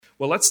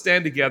Well, let's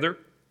stand together,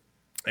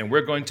 and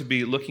we're going to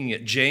be looking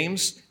at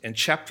James and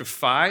chapter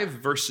 5,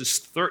 verses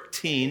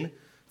 13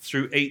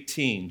 through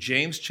 18.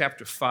 James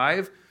chapter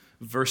 5,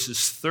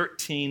 verses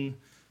 13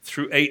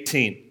 through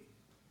 18.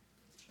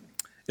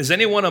 Is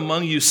anyone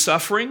among you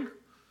suffering?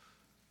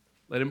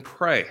 Let him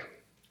pray.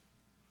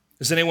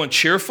 Is anyone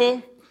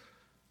cheerful?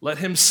 Let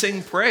him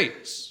sing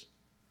praise.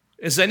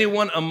 Is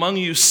anyone among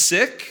you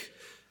sick?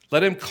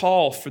 Let him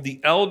call for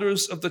the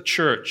elders of the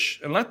church,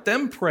 and let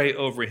them pray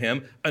over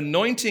him,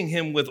 anointing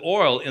him with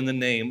oil in the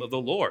name of the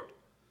Lord.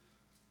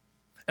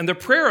 And the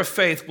prayer of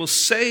faith will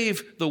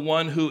save the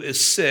one who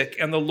is sick,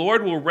 and the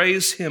Lord will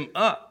raise him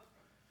up.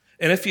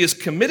 And if he has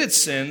committed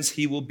sins,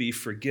 he will be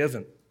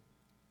forgiven.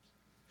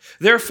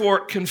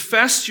 Therefore,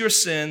 confess your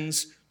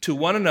sins to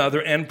one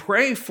another and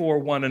pray for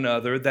one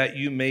another that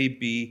you may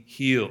be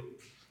healed.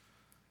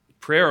 The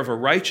prayer of a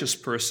righteous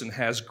person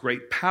has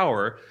great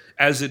power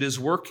as it is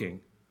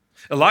working.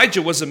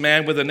 Elijah was a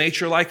man with a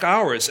nature like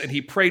ours, and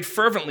he prayed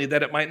fervently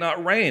that it might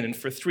not rain. And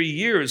for 3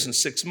 years and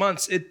 6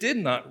 months, it did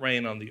not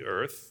rain on the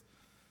earth.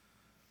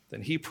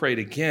 Then he prayed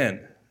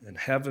again, and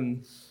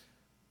heaven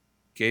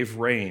gave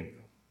rain,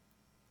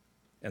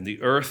 and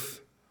the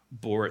earth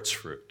bore its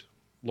fruit.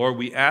 Lord,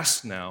 we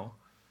ask now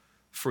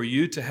for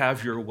you to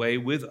have your way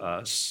with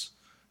us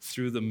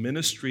through the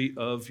ministry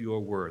of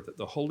your word, that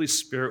the Holy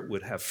Spirit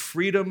would have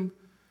freedom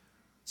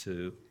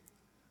to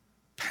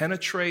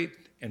penetrate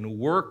and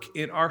work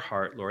in our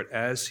heart, Lord,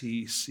 as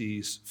he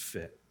sees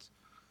fit.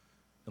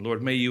 And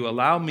Lord, may you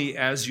allow me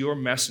as your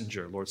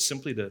messenger, Lord,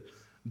 simply to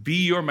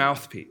be your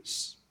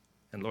mouthpiece.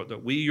 And Lord,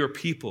 that we, your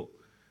people,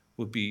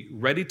 would be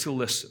ready to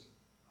listen,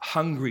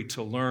 hungry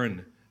to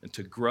learn and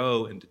to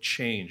grow and to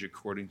change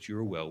according to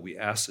your will. We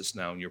ask this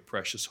now in your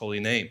precious holy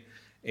name.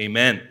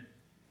 Amen.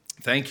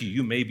 Thank you.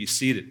 You may be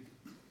seated.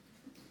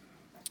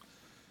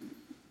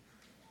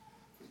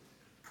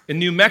 In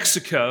New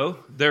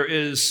Mexico, there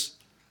is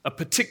a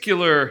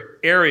particular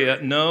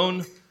area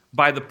known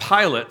by the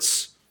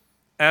pilots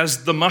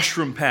as the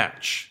Mushroom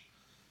Patch.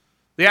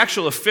 The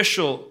actual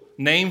official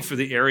name for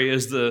the area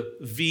is the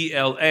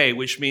VLA,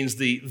 which means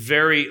the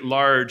Very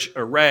Large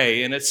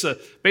Array, and it's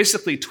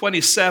basically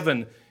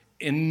 27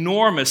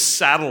 enormous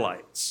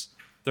satellites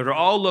that are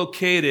all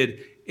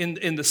located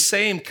in the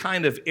same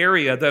kind of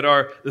area that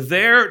are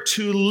there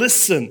to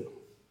listen.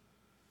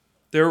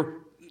 They're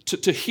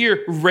to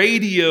hear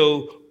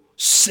radio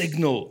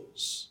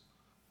signals.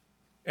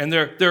 And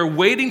they're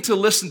waiting to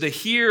listen to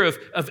hear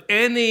of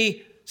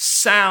any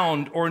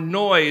sound or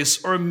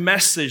noise or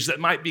message that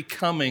might be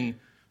coming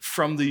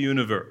from the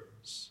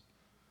universe.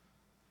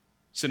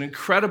 It's an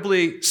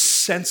incredibly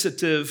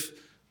sensitive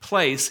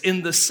place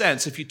in the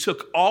sense, if you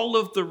took all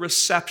of the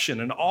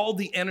reception and all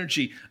the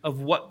energy of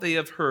what they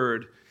have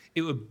heard,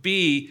 it would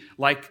be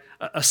like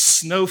a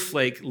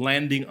snowflake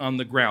landing on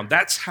the ground.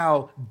 That's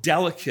how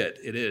delicate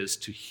it is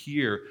to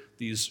hear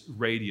these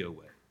radio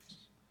waves.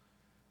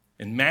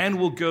 And man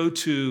will go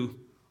to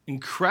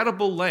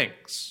incredible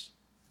lengths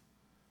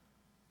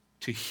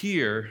to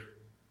hear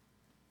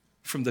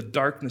from the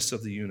darkness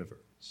of the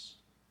universe.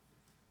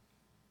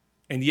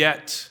 And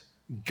yet,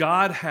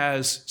 God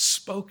has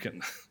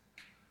spoken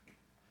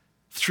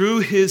through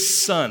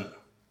his Son,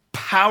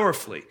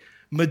 powerfully,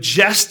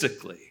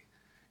 majestically,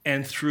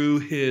 and through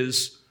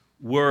his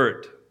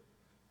word.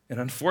 And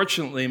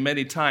unfortunately,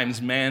 many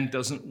times, man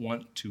doesn't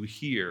want to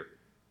hear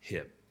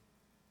him.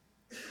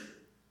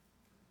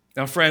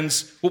 Now,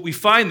 friends, what we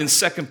find in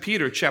 2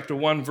 Peter chapter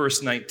 1,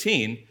 verse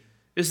 19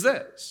 is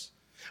this.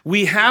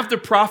 We have the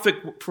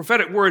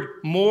prophetic word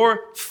more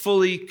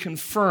fully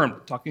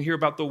confirmed, talking here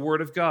about the word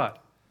of God,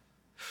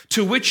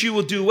 to which you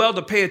will do well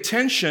to pay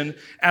attention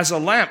as a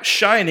lamp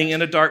shining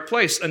in a dark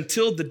place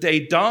until the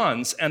day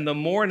dawns and the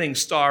morning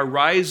star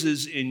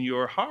rises in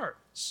your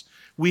hearts.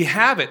 We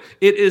have it.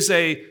 It is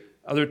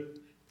other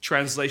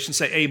translations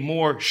say, a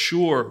more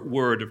sure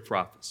word of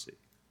prophecy.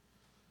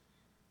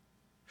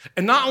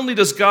 And not only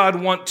does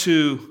God want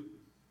to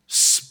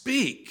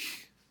speak,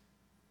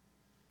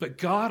 but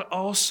God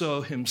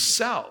also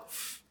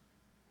himself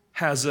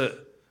has a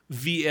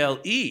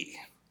VLE,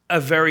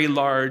 a very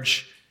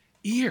large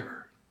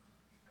ear.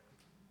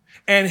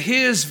 And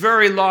his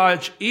very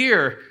large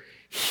ear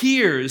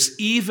hears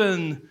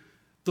even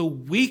the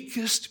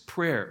weakest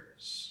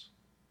prayers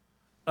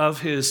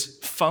of his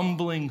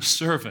fumbling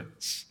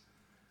servants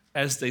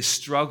as they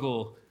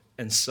struggle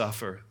and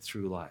suffer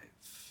through life.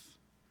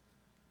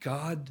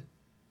 God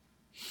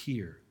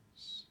hears.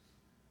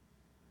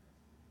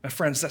 My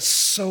friends, that's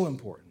so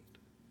important.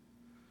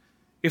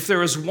 If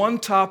there is one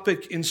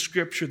topic in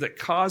Scripture that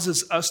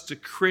causes us to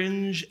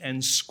cringe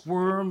and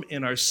squirm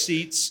in our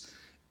seats,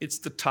 it's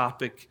the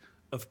topic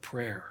of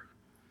prayer.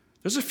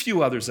 There's a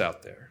few others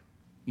out there.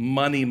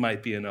 Money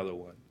might be another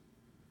one.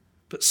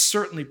 But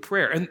certainly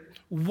prayer. And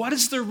what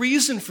is the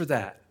reason for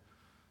that?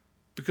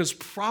 Because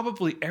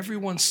probably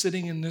everyone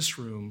sitting in this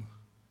room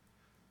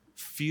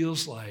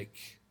feels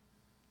like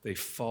they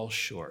fall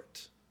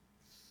short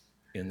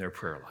in their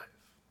prayer life.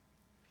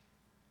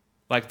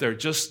 like they're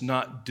just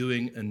not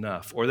doing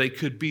enough, or they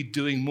could be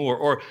doing more,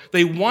 or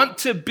they want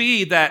to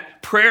be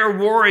that prayer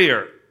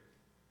warrior.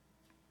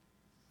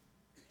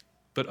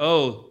 But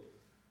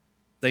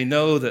they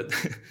know that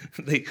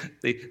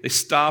they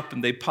stop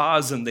and they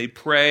pause and they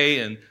pray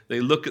and they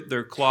look at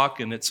their clock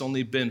and it's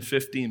only been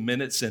 15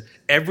 minutes and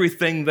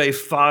everything they've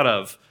thought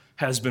of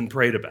has been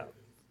prayed about.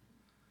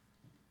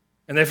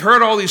 And they've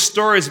heard all these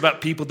stories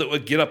about people that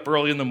would get up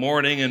early in the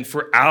morning and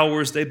for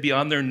hours they'd be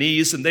on their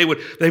knees and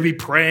they'd be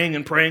praying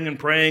and praying and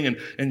praying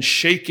and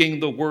shaking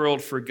the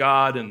world for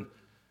God. And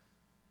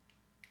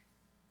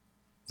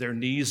their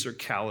knees are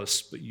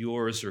calloused, but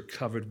yours are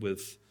covered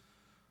with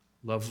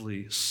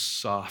lovely,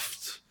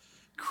 soft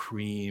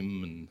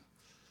cream, and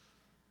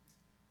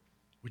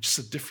we're just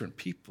a different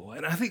people.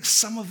 And I think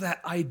some of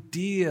that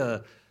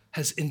idea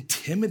has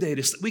intimidated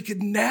us, that we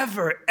could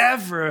never,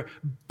 ever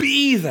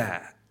be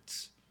that.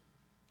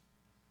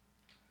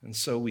 And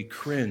so we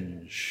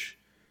cringe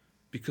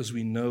because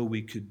we know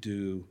we could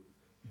do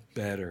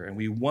better. And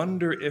we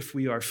wonder if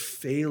we are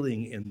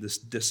failing in this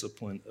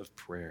discipline of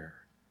prayer.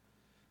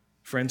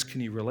 Friends,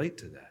 can you relate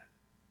to that?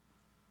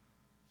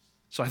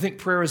 So I think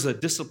prayer is a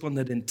discipline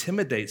that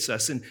intimidates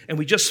us, and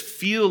we just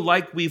feel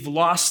like we've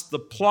lost the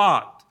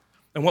plot.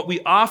 And what we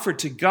offer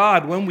to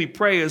God when we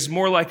pray is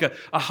more like a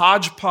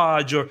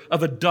hodgepodge or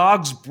of a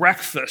dog's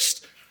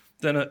breakfast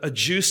than a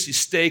juicy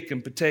steak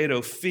and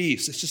potato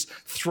feast. It's just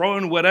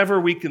throwing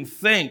whatever we can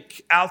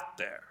think out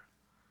there.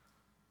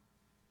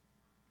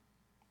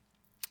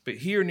 But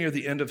here near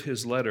the end of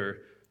his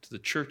letter to the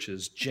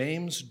churches,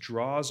 James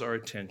draws our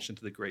attention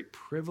to the great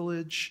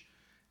privilege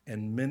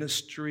and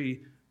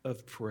ministry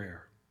of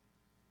prayer.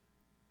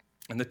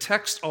 And the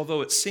text,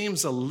 although it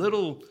seems a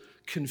little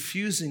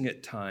confusing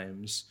at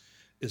times,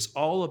 is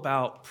all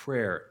about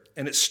prayer.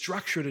 And it's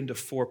structured into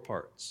 4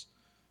 parts.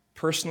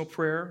 Personal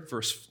prayer,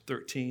 verse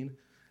 13.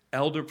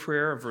 Elder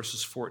prayer,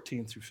 verses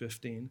 14 through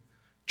 15.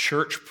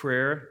 Church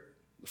prayer,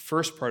 the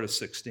first part of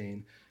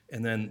 16.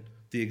 And then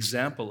the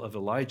example of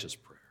Elijah's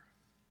prayer.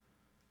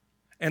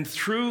 And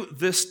through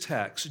this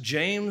text,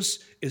 James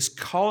is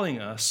calling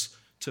us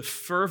to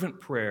fervent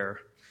prayer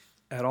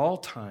at all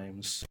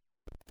times,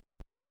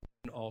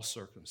 in all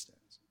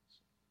circumstances.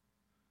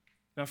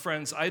 Now,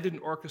 friends, I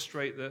didn't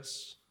orchestrate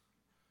this,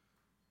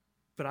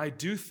 but I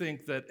do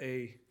think that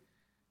a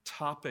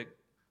topic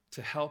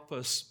to help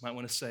us, might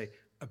want to say,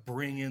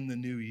 bring in the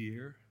new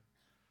year,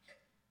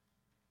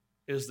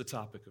 is the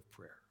topic of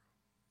prayer.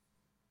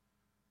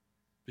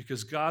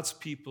 Because God's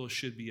people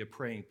should be a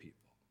praying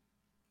people.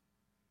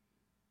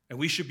 And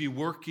we should be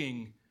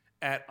working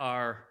at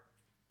our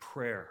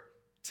prayer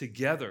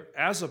together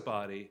as a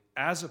body,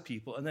 as a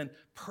people, and then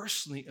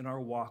personally in our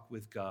walk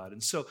with God.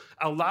 And so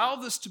allow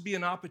this to be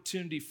an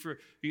opportunity for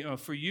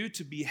you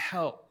to be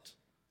helped.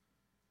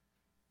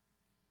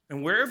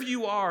 And wherever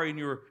you are in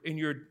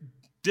your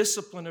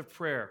discipline of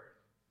prayer,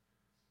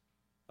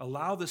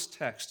 allow this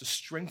text to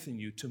strengthen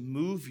you, to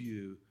move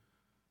you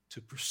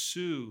to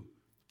pursue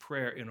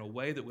prayer in a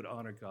way that would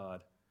honor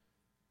God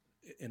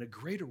in a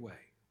greater way.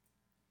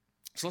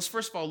 So let's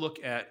first of all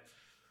look at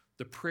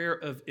the prayer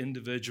of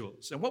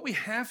individuals. And what we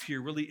have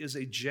here really is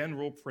a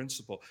general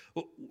principle.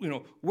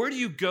 Where do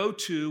you go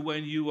to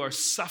when you are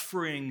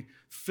suffering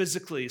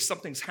physically?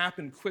 Something's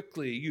happened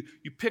quickly.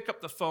 You pick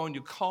up the phone,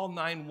 you call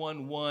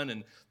 911,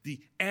 and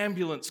the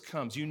ambulance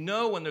comes. You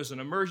know when there's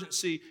an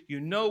emergency, you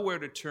know where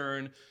to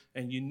turn,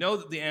 and you know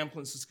that the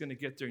ambulance is going to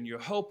get there, and you're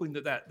hoping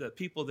that the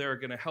people there are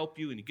going to help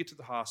you, and you get to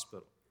the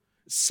hospital.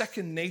 It's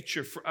second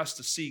nature for us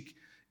to seek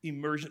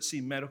emergency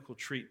medical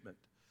treatment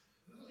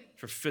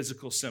for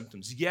physical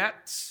symptoms.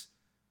 Yet,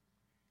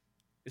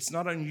 it's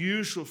not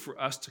unusual for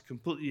us to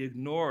completely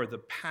ignore the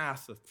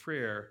path of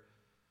prayer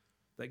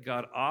that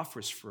God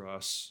offers for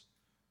us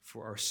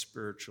for our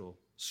spiritual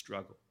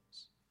struggles.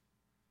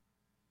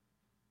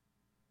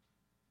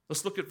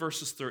 Let's look at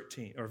verse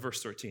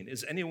 13.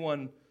 Is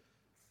anyone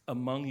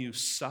among you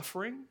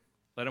suffering?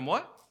 Let him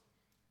what?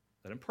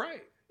 Let him pray.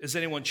 Is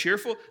anyone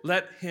cheerful?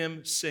 Let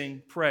him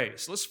sing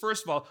praise. Let's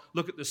first of all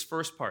look at this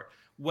first part.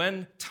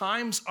 When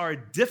times are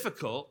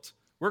difficult,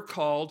 we're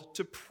called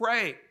to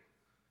pray.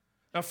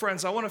 Now,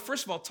 friends, I want to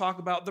first of all talk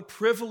about the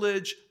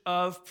privilege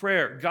of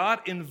prayer. God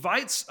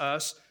invites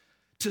us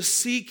to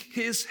seek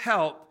his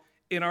help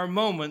in our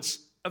moments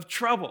of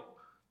trouble.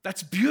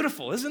 That's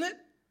beautiful, isn't it?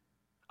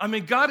 I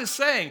mean, God is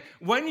saying,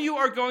 when you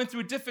are going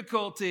through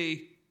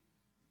difficulty,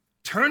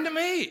 turn to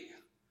me,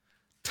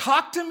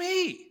 talk to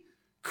me,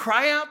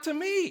 cry out to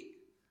me.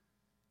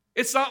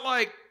 It's not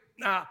like,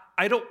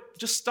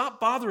 just stop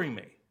bothering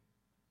me.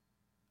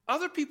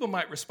 Other people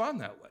might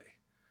respond that way.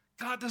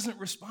 God doesn't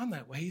respond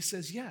that way. He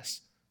says,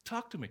 yes,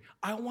 talk to me.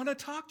 I want to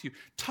talk to you.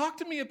 Talk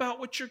to me about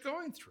what you're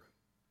going through.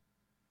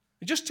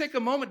 And just take a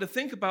moment to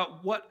think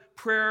about what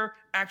prayer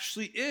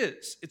actually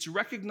is. It's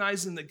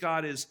recognizing that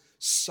God is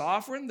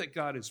sovereign, that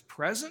God is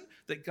present,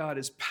 that God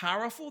is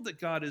powerful, that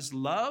God is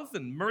love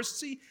and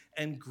mercy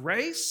and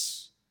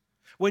grace.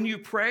 When you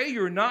pray,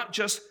 you're not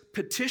just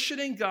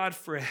petitioning God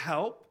for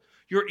help,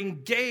 you're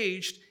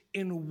engaged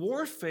in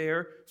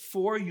warfare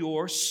for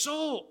your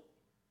soul.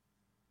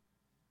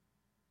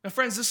 Now,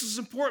 friends, this is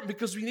important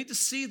because we need to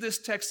see this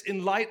text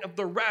in light of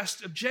the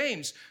rest of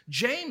James.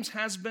 James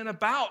has been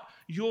about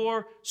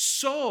your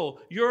soul,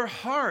 your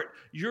heart,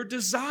 your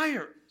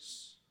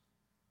desires.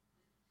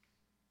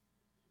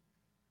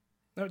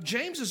 Now,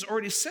 James has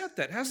already said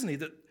that, hasn't he?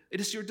 That it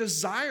is your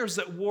desires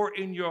that war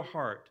in your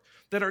heart,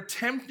 that are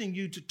tempting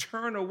you to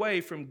turn away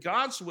from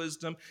God's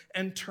wisdom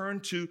and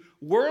turn to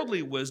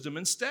worldly wisdom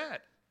instead.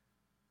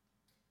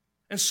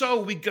 And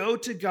so we go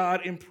to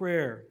God in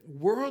prayer.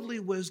 Worldly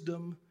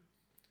wisdom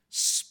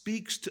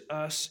speaks to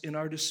us in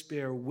our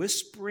despair,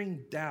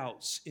 whispering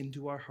doubts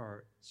into our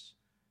hearts.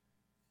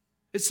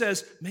 It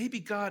says,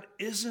 maybe God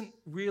isn't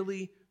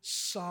really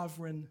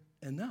sovereign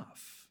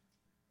enough.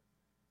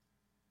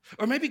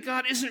 Or maybe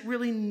God isn't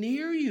really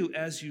near you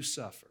as you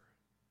suffer.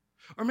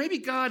 Or maybe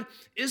God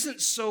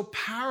isn't so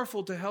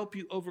powerful to help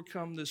you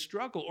overcome this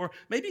struggle. Or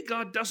maybe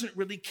God doesn't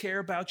really care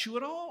about you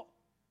at all.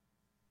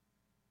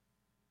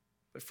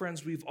 But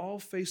friends, we've all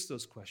faced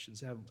those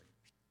questions, haven't we?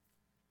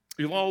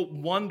 We've all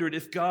wondered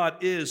if God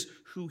is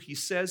who he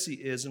says he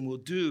is and will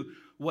do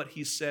what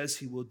he says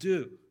he will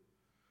do.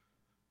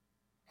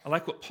 I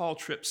like what Paul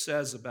Tripp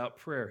says about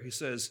prayer. He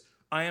says,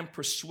 I am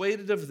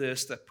persuaded of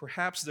this, that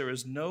perhaps there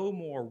is no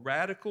more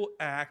radical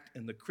act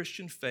in the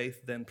Christian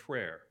faith than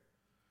prayer.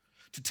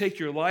 To take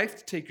your life,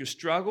 to take your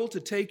struggle, to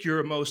take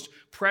your most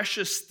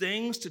precious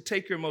things, to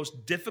take your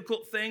most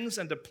difficult things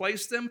and to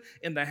place them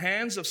in the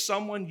hands of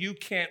someone you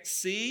can't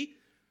see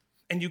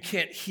and you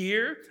can't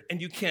hear and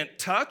you can't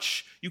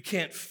touch, you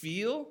can't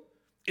feel.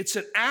 It's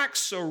an act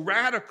so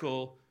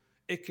radical,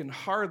 it can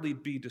hardly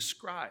be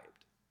described.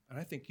 And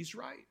I think he's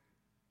right.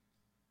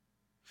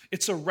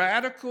 It's a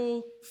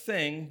radical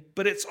thing,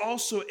 but it's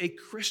also a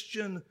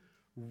Christian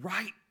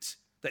right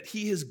that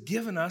he has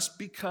given us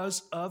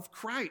because of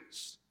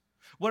Christ.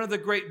 One of the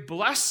great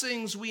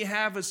blessings we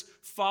have as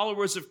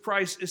followers of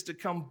Christ is to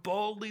come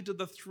boldly to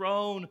the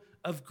throne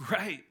of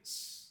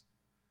grace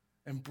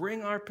and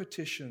bring our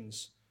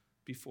petitions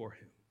before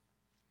him.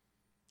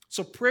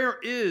 So prayer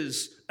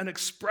is an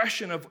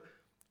expression of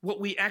what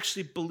we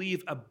actually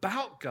believe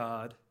about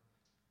God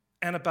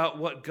and about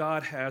what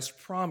God has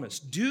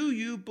promised. Do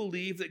you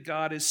believe that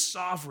God is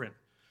sovereign,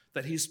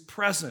 that he's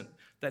present,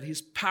 that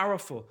he's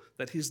powerful,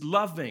 that he's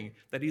loving,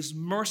 that he's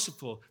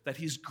merciful, that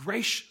he's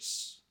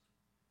gracious?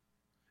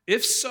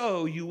 If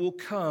so, you will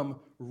come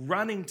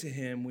running to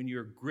him when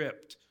you're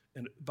gripped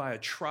by a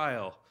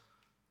trial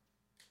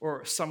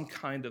or some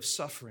kind of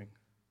suffering.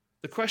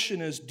 The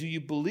question is, do you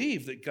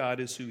believe that God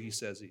is who he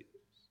says he is?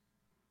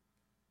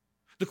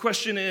 The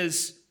question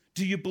is,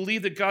 do you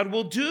believe that God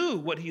will do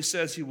what he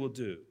says he will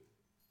do?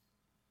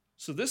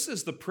 So this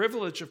is the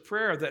privilege of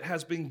prayer that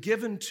has been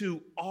given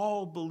to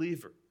all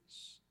believers.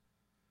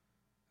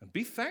 And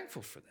be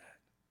thankful for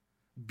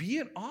that. Be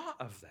in awe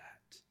of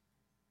that.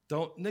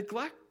 Don't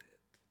neglect it.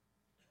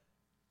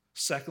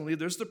 Secondly,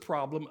 there's the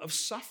problem of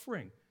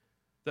suffering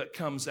that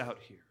comes out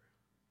here.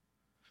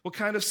 What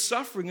kind of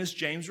suffering is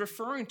James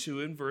referring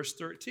to in verse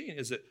 13?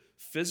 Is it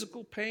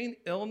physical pain,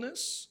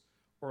 illness,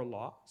 or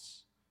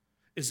loss?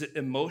 Is it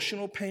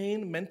emotional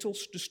pain, mental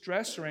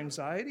distress, or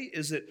anxiety?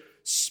 Is it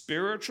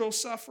spiritual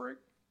suffering?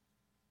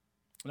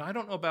 And I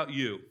don't know about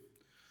you,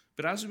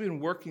 but as we've been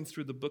working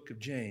through the book of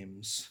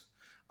James,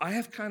 I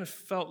have kind of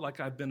felt like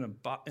I've been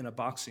in a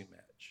boxing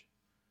match.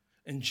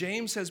 And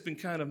James has been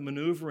kind of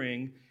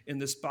maneuvering in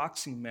this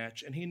boxing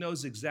match, and he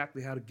knows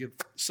exactly how to give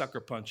sucker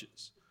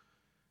punches.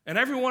 And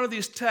every one of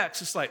these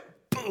texts, it's like,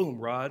 boom,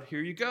 Rod,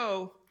 here you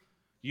go.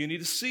 You need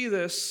to see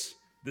this.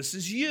 This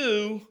is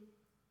you.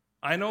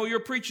 I know you're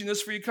preaching this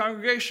for your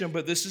congregation,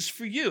 but this is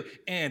for you.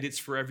 And it's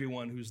for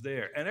everyone who's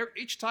there. And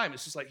each time,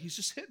 it's just like, he's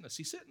just hitting us.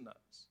 He's hitting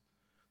us.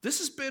 This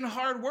has been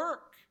hard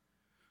work.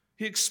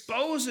 He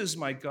exposes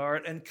my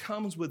guard and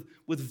comes with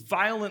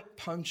violent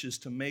punches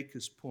to make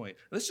his point.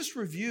 Let's just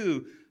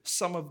review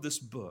some of this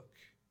book.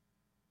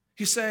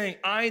 He's saying,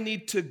 I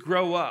need to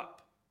grow up.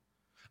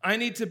 I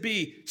need to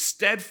be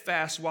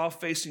steadfast while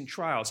facing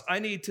trials. I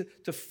need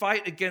to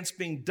fight against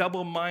being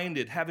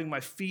double-minded, having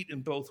my feet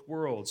in both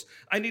worlds.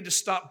 I need to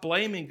stop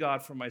blaming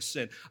God for my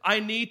sin. I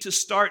need to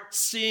start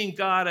seeing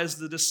God as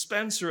the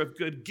dispenser of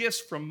good gifts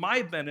from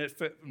my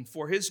benefit and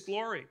for his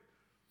glory.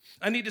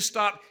 I need to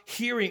stop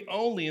hearing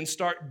only and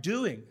start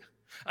doing.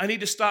 I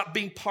need to stop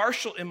being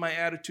partial in my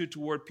attitude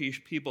toward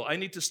people. I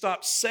need to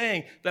stop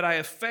saying that I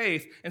have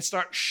faith and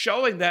start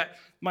showing that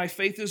my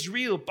faith is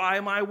real by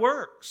my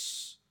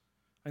works.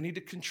 I need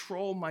to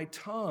control my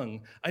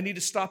tongue. I need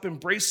to stop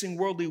embracing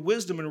worldly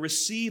wisdom and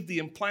receive the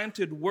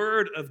implanted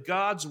word of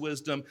God's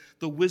wisdom,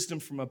 the wisdom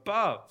from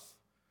above.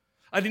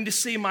 I need to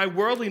see my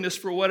worldliness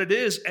for what it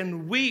is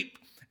and weep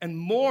and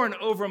mourn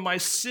over my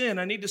sin.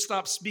 I need to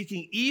stop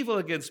speaking evil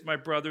against my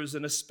brothers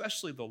and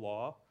especially the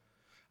law.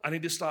 I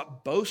need to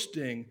stop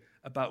boasting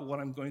about what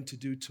I'm going to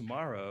do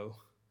tomorrow.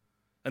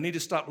 I need to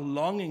stop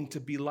longing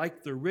to be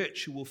like the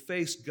rich who will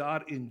face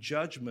God in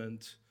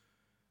judgment.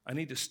 I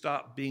need to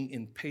stop being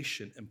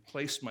impatient and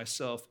place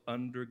myself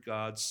under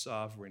God's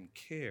sovereign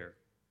care.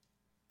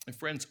 And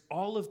friends,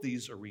 all of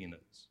these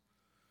arenas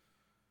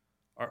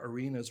are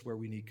arenas where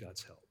we need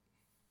God's help.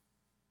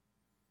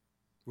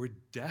 We're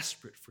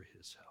desperate for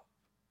his help.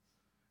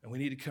 And we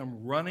need to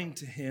come running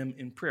to him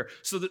in prayer.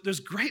 So that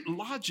there's great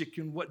logic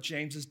in what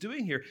James is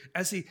doing here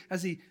as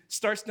he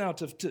starts now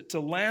to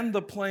land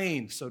the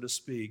plane, so to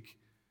speak,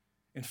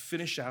 and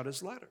finish out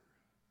his letter.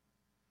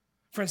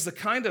 Friends, the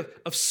kind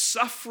of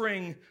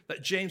suffering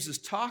that James is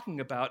talking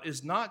about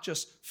is not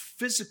just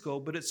physical,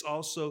 but it's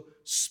also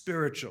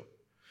spiritual.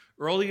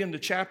 Early in the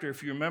chapter,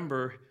 if you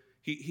remember,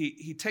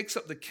 he takes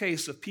up the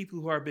case of people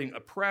who are being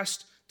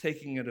oppressed,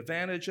 taken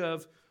advantage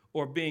of,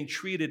 or being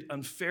treated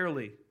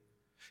unfairly.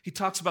 He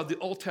talks about the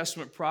Old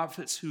Testament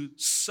prophets who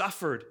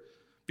suffered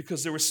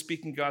because they were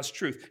speaking God's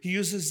truth. He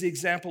uses the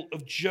example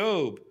of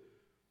Job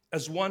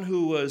as one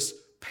who was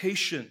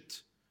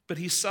patient, but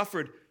he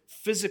suffered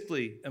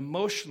physically,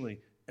 emotionally,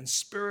 and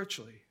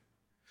spiritually.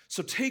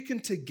 So taken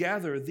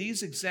together,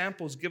 these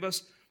examples give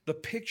us the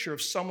picture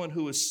of someone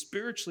who is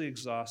spiritually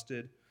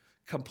exhausted,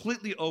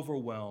 completely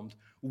overwhelmed,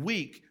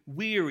 weak,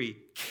 weary,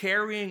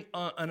 carrying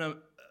an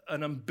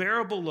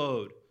unbearable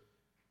load.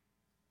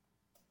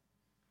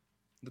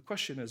 The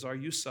question is, are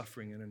you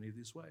suffering in any of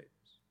these ways?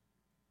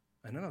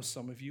 I know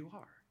some of you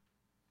are.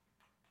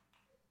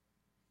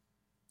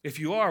 If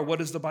you are, what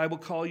does the Bible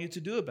call you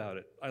to do about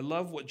it? I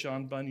love what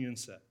John Bunyan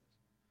said.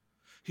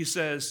 He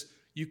says,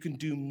 you can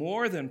do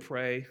more than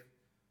pray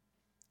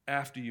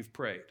after you've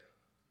prayed.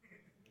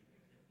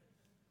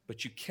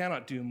 But you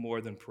cannot do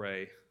more than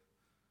pray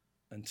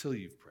until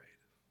you've prayed.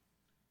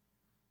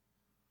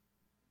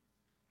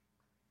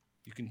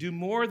 You can do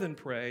more than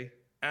pray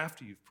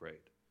after you've prayed.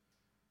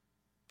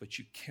 But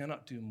you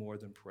cannot do more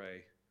than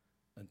pray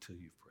until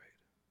you've prayed.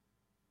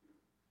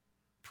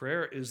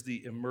 Prayer is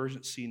the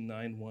emergency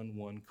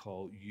 911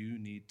 call you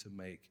need to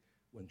make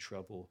when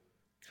trouble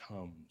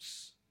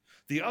comes.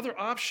 The other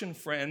option,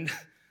 friend,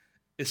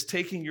 is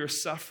taking your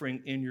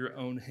suffering in your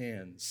own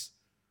hands,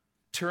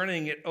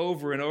 turning it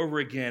over and over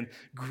again,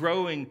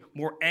 growing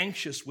more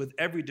anxious with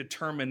every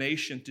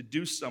determination to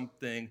do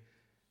something,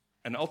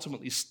 and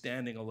ultimately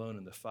standing alone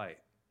in the fight.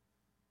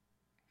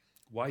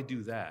 Why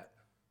do that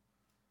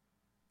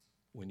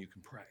when you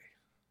can pray?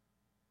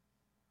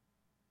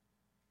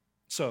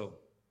 So,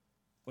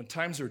 when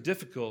times are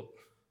difficult,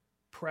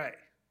 pray.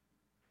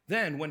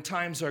 Then, when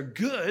times are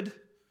good,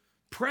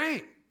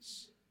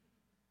 praise.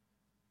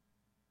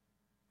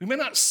 We may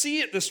not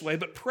see it this way,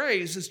 but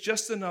praise is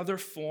just another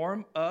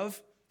form of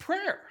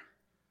prayer.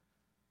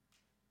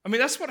 I mean,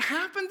 that's what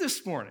happened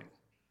this morning.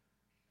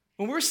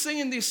 When we're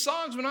singing these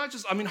songs,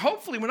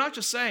 hopefully we're not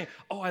just saying,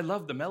 oh, I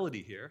love the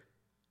melody here.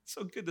 It's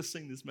so good to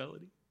sing this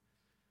melody.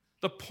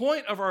 The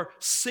point of our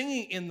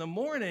singing in the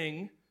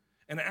morning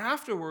and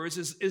afterwards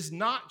is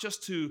not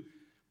just to,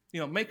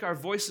 make our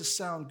voices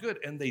sound good,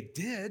 and they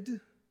did,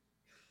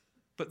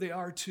 but they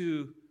are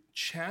to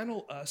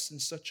channel us in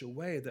such a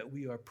way that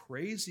we are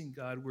praising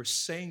God. We're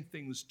saying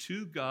things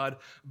to God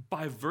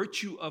by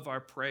virtue of our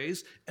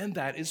praise, and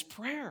that is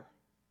prayer.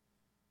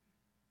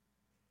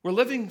 We're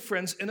living,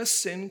 friends, in a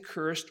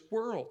sin-cursed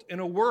world, in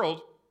a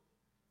world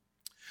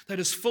that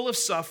is full of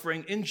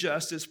suffering,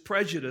 injustice,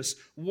 prejudice,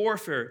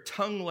 warfare,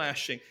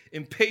 tongue-lashing,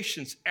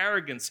 impatience,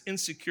 arrogance,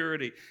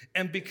 insecurity.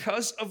 And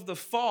because of the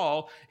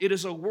fall, it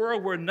is a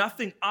world where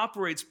nothing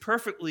operates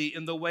perfectly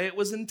in the way it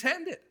was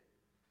intended.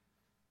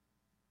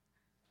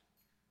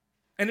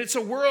 And it's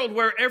a world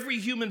where every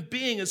human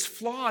being is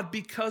flawed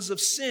because of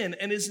sin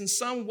and is in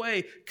some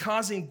way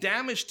causing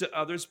damage to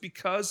others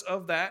because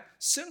of that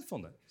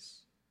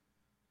sinfulness.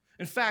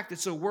 In fact,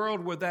 it's a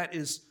world where that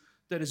is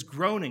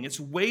groaning. It's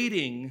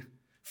waiting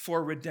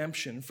for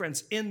redemption.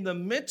 Friends, in the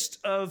midst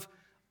of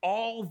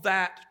all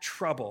that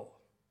trouble,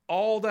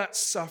 all that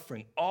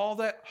suffering, all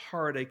that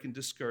heartache and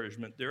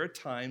discouragement, there are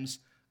times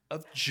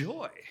of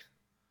joy.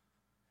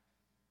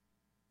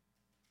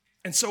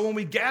 And so when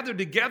we gather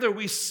together,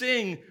 we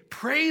sing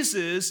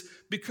praises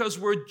because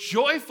we're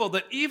joyful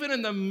that even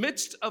in the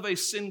midst of a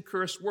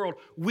sin-cursed world,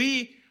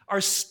 we are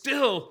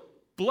still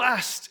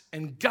blessed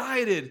and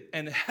guided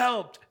and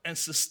helped and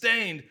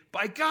sustained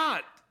by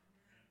God.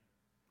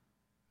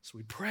 So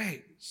we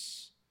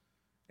praise,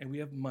 and we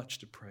have much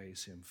to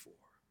praise him for.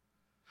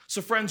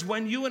 So friends,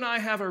 when you and I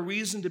have a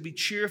reason to be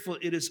cheerful,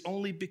 it is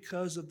only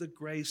because of the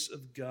grace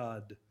of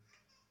God.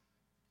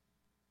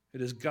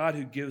 It is God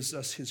who gives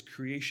us his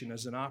creation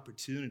as an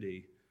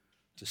opportunity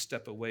to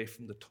step away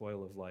from the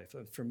toil of life.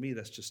 And for me,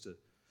 that's just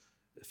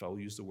if I'll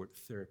use the word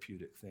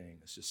therapeutic thing.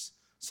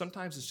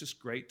 Sometimes it's just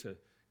great to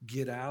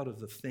get out of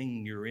the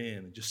thing you're in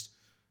and just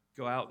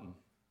go out and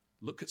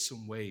look at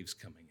some waves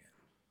coming in.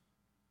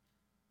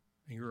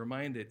 And you're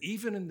reminded,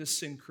 even in this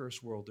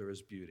sin-cursed world, there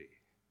is beauty.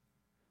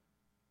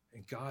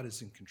 And God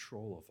is in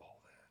control of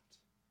all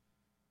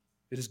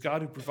that. It is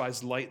God who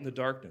provides light in the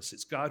darkness.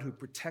 It's God who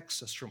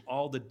protects us from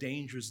all the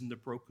dangers in the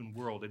broken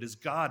world. It is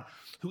God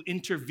who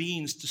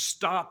intervenes to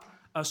stop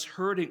us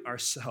hurting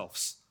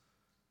ourselves.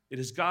 It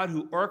is God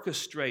who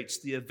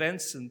orchestrates the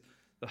events in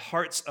the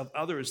hearts of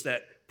others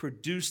that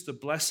produce the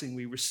blessing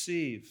we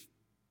receive.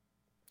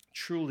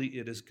 Truly,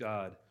 it is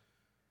God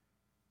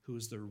who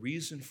is the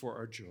reason for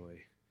our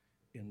joy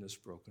in this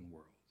broken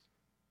world.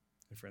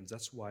 And friends,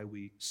 that's why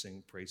we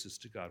sing praises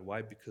to God.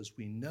 Why? Because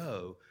we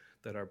know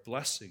that our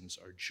blessings,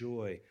 our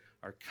joy,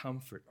 our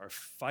comfort, our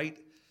fight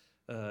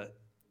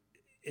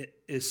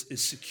is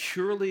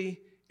securely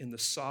in the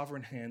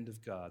sovereign hand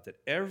of God, that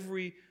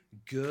every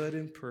good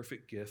and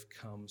perfect gift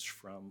comes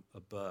from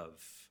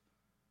above.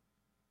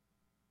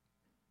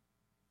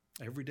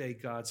 Every day,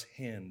 God's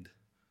hand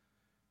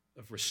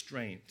of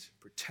restraint,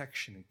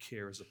 protection, and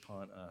care is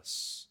upon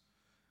us.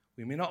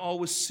 We may not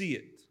always see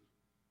it,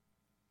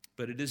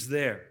 but it is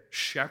there,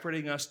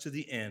 shepherding us to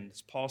the end.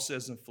 As Paul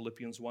says in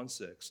Philippians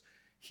 1:6,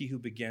 he who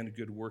began a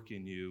good work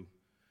in you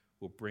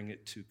will bring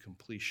it to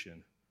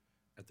completion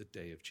at the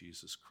day of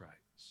Jesus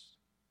Christ.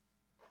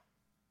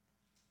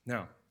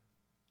 Now,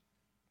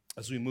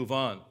 as we move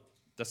on,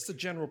 that's the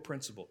general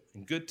principle.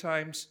 In good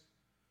times,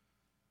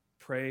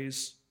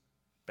 praise.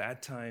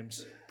 Bad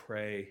times,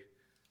 pray.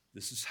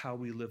 This is how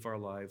we live our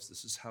lives.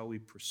 This is how we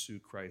pursue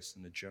Christ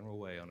in a general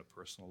way on a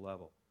personal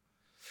level.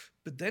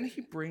 But then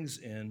he brings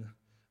in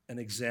an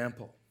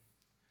example.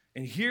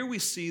 And here we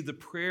see the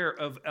prayer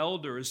of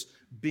elders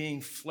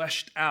being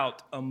fleshed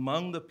out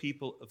among the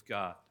people of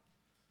God.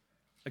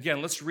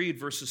 Again, let's read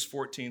verses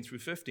 14 through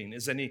 15.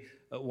 Is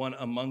anyone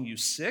among you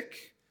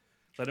sick?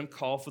 Let him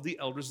call for the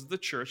elders of the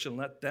church and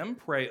let them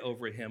pray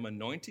over him,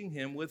 anointing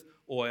him with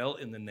oil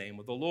in the name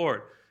of the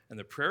Lord. And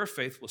the prayer of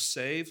faith will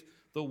save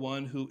the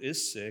one who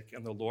is sick,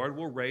 and the Lord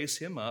will raise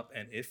him up,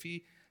 and if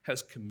he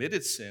has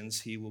committed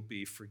sins, he will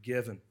be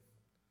forgiven.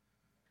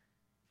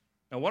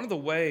 Now, one of the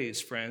ways,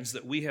 friends,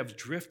 that we have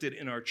drifted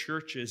in our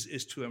churches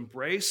is to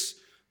embrace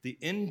the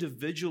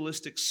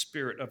individualistic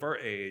spirit of our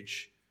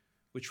age,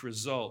 which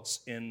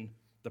results in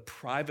the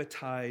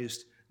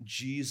privatized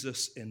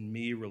Jesus and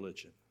me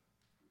religion.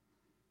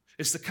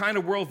 It's the kind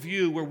of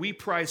worldview where we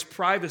prize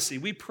privacy,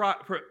 we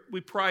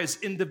prize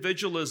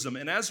individualism,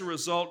 and as a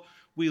result,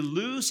 we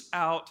lose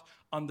out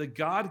on the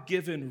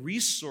God-given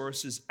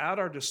resources at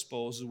our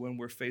disposal when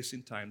we're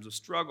facing times of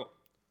struggle.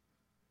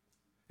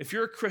 If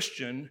you're a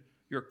Christian,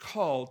 you're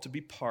called to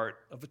be part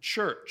of a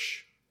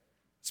church.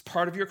 It's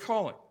part of your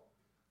calling.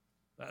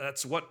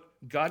 That's what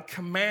God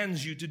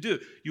commands you to do.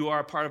 You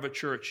are a part of a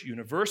church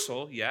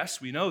universal, yes,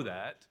 we know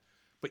that,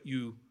 but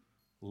you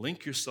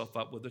link yourself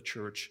up with a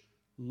church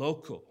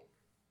local.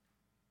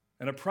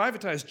 And a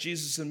privatized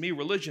Jesus and me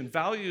religion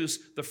values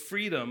the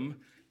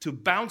freedom to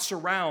bounce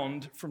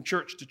around from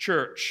church to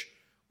church,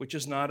 which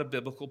is not a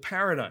biblical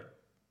paradigm.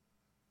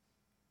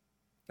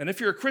 And if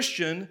you're a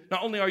Christian,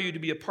 not only are you to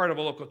be a part of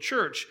a local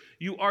church,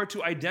 you are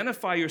to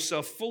identify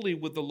yourself fully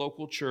with the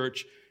local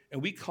church, and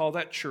we call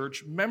that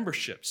church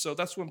membership. So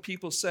that's when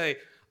people say,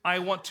 I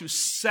want to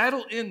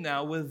settle in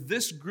now with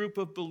this group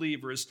of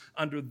believers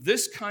under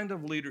this kind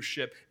of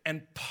leadership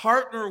and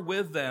partner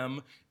with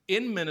them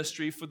in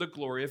ministry for the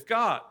glory of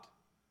God.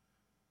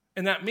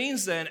 And that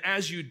means then,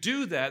 as you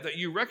do that, that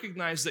you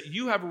recognize that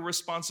you have a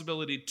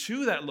responsibility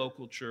to that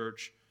local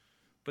church,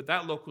 but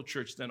that local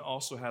church then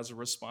also has a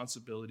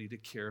responsibility to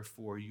care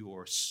for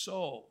your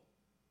soul.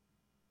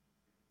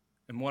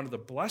 And one of the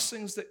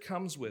blessings that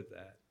comes with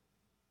that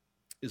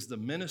is the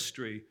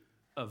ministry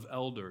of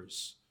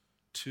elders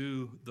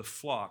to the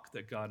flock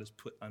that God has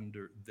put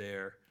under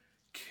their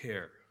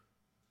care.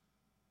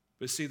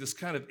 But see, this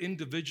kind of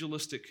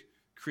individualistic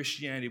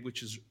Christianity,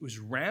 which was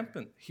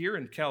rampant here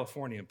in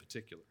California in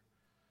particular,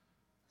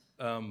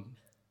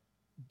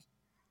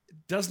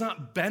 does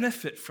not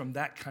benefit from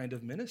that kind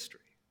of ministry.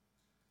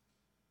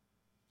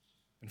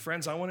 And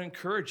friends, I want to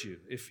encourage you,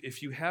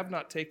 if you have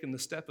not taken the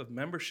step of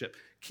membership,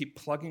 keep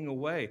plugging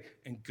away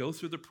and go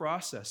through the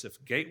process.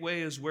 If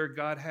Gateway is where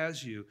God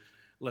has you,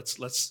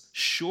 let's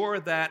shore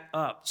that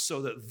up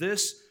so that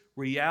this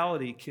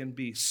reality can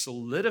be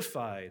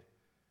solidified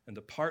and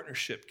the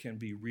partnership can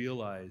be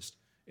realized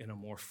in a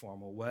more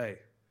formal way.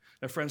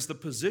 Now, friends, the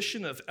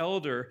position of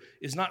elder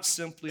is not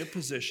simply a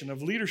position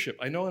of leadership.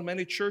 I know in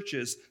many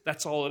churches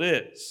that's all it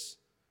is.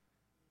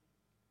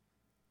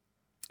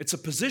 It's a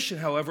position,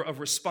 however, of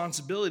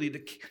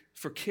responsibility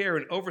for care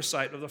and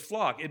oversight of the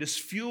flock. It is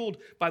fueled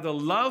by the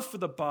love for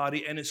the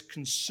body and is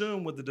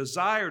consumed with the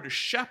desire to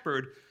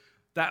shepherd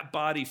that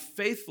body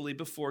faithfully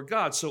before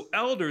God. So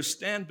elders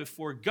stand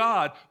before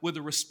God with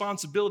the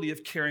responsibility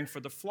of caring for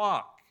the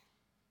flock.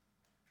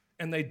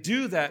 And they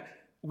do that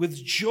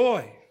with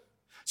joy.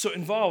 So it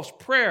involves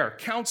prayer,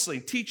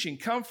 counseling, teaching,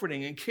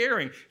 comforting, and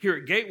caring. Here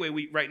at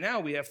Gateway, right now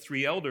we have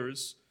 3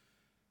 elders,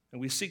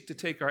 and we seek to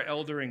take our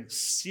eldering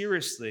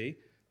seriously.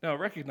 Now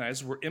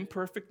recognize we're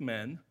imperfect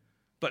men,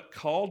 but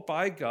called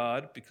by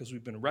God because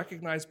we've been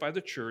recognized by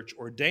the church,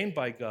 ordained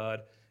by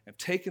God, and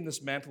taken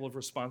this mantle of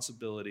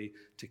responsibility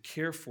to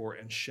care for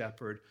and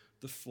shepherd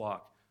the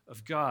flock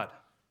of God.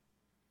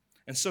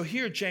 And so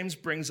here James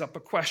brings up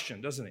a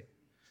question, doesn't he?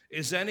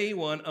 Is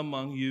anyone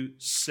among you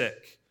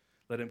sick?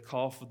 Let him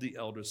call for the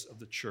elders of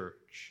the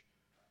church.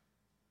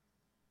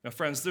 Now,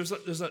 friends, there's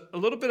a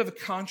little bit of a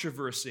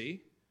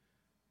controversy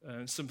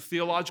and some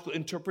theological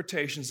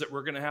interpretations that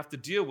we're going to have to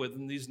deal with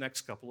in these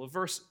next couple of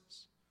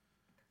verses.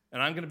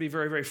 And I'm going to be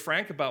very, very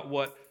frank about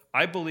what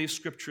I believe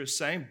Scripture is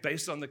saying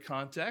based on the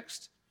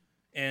context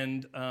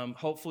And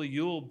hopefully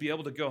you'll be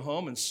able to go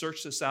home and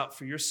search this out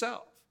for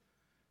yourself.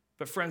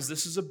 But friends,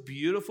 this is a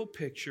beautiful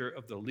picture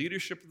of the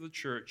leadership of the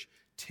church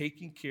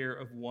taking care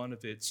of one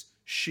of its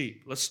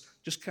sheep. Let's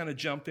just kind of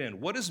jump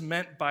in. What is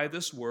meant by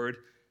this word,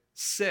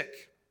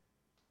 sick?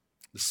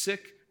 The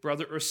sick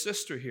brother or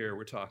sister here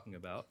we're talking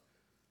about.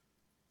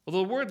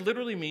 Well, the word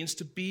literally means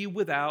to be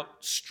without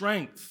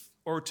strength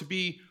or to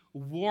be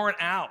worn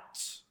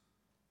out.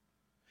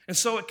 And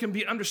so it can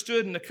be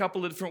understood in a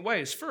couple of different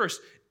ways.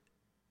 First,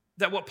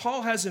 that what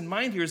Paul has in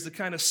mind here is the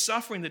kind of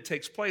suffering that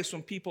takes place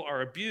when people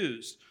are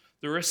abused,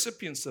 the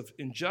recipients of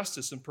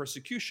injustice and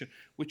persecution,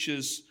 which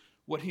is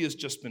what he has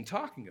just been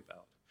talking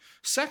about.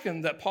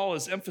 Second, that Paul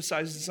is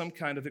emphasizing some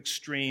kind of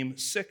extreme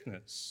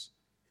sickness.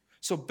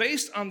 So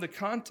based on the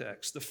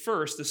context, the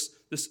first,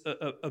 this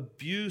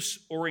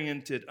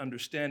abuse-oriented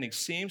understanding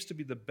seems to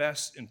be the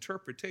best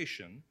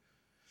interpretation,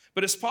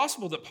 but it's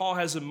possible that Paul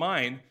has in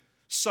mind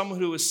someone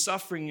who is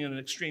suffering in an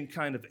extreme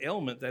kind of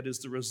ailment that is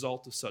the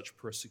result of such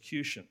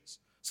persecutions.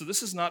 So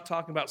this is not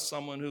talking about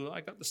someone who,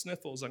 I got the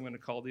sniffles, I'm going to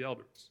call the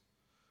elders.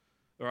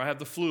 Or I have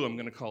the flu, I'm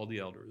going to call the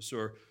elders.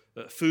 Or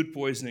food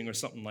poisoning or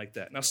something like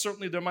that. Now,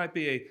 certainly there might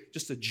be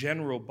just a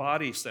general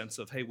body sense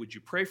of, hey, would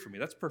you pray for me?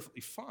 That's perfectly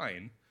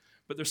fine.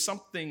 But there's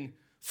something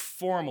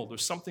formal,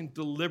 there's something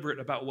deliberate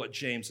about what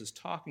James is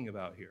talking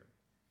about here.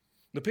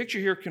 The picture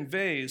here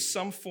conveys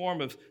some form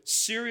of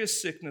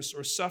serious sickness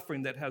or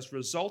suffering that has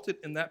resulted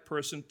in that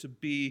person to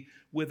be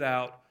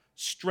without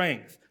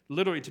strength,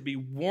 literally to be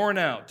worn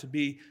out, to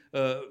be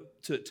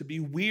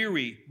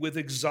weary with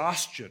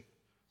exhaustion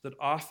that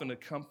often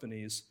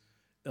accompanies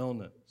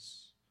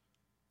illness.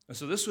 And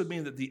so this would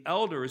mean that the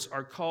elders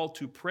are called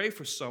to pray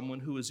for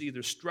someone who is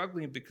either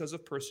struggling because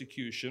of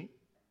persecution,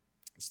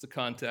 that's the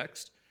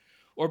context,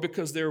 or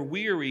because they're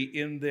weary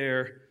in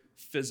their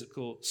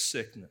physical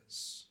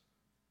sickness.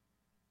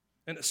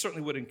 And it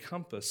certainly would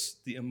encompass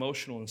the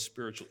emotional and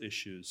spiritual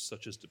issues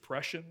such as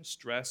depression,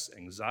 stress,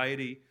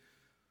 anxiety,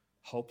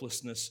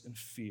 hopelessness, and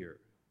fear.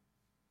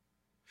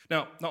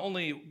 Now, not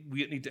only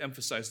we need to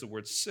emphasize the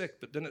word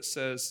sick, but then it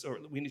says, or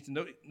we need to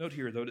note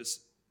here, though,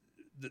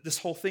 that this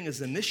whole thing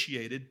is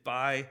initiated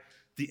by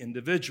the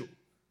individual.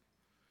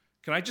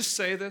 Can I just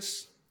say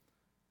this?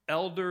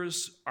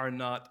 Elders are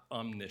not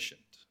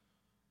omniscient.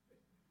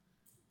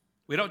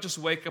 We don't just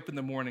wake up in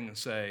the morning and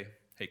say,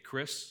 hey,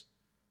 Chris,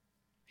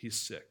 he's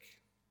sick.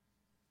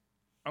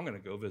 I'm going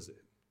to go visit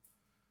him.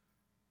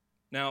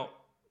 Now,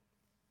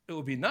 it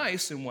would be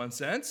nice in one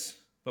sense,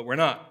 but we're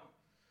not.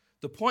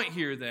 The point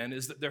here then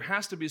is that there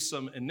has to be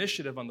some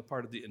initiative on the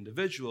part of the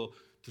individual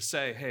to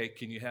say, hey,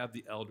 can you have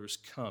the elders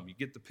come? You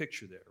get the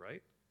picture there,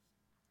 right?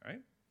 All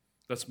right?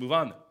 Let's move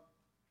on then.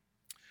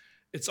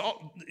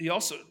 He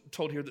also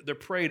told here that they're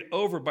prayed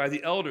over by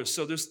the elders.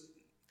 So there's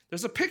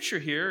a picture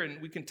here,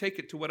 and we can take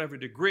it to whatever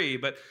degree,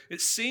 but it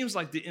seems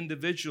like the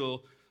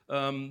individual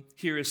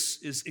here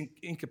is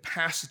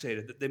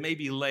incapacitated, that they may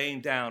be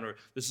laying down, or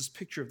there's this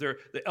picture of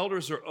the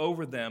elders are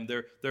over them,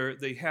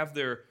 they have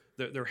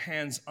their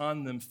hands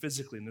on them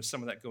physically, and there's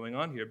some of that going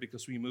on here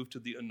because we move to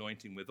the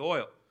anointing with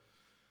oil.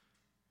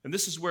 And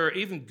this is where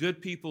even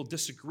good people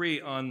disagree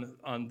on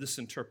this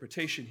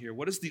interpretation here.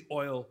 What does the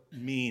oil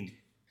mean?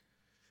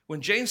 When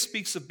James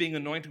speaks of being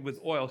anointed with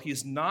oil, he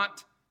is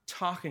not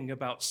talking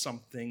about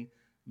something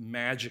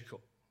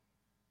magical.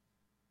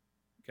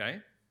 Okay?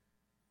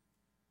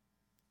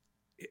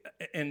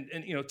 And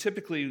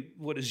typically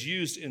what is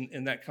used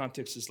in that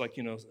context is like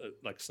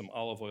some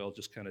olive oil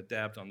just kind of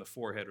dabbed on the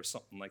forehead or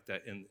something like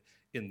that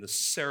in the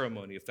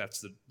ceremony, if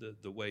that's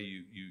the way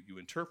you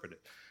interpret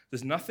it.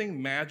 There's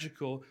nothing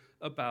magical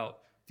about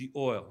the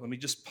oil. Let me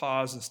just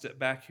pause and step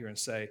back here and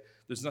say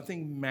there's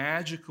nothing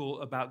magical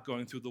about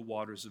going through the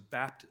waters of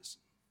baptism.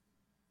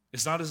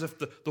 It's not as if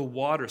the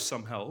water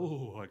somehow,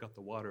 oh, I got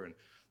the water and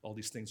all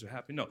these things are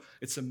happening. No,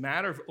 it's a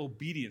matter of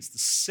obedience. The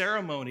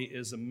ceremony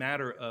is a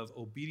matter of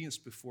obedience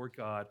before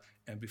God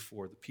and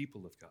before the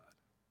people of God,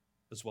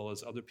 as well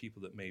as other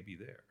people that may be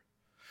there.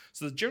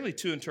 So there's generally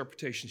two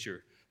interpretations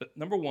here.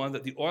 Number one,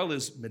 that the oil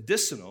is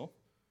medicinal.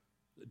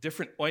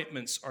 Different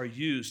ointments are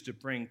used to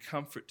bring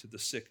comfort to the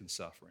sick and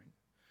suffering.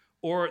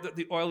 Or that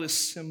the oil is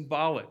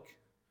symbolic.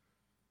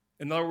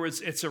 In other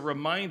words, it's a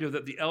reminder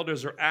that the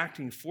elders are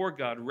acting for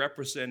God,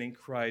 representing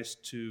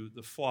Christ to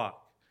the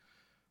flock.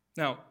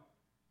 Now,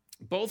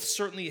 both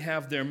certainly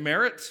have their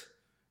merit,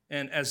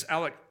 and as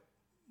Alec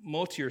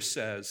Motier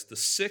says, the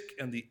sick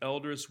and the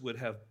elders would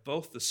have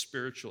both the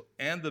spiritual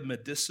and the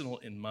medicinal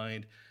in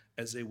mind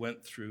as they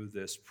went through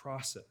this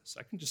process.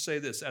 I can just say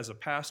this, as a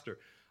pastor,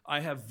 I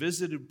have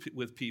visited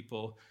with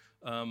people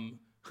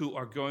who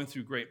are going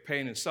through great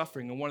pain and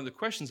suffering, and one of the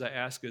questions I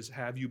ask is,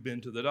 have you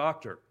been to the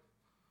doctor?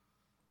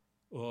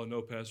 Oh,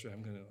 no, Pastor,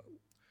 I'm going to.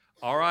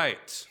 All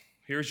right.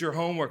 Here's your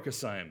homework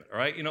assignment, all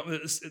right?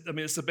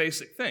 It's a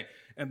basic thing.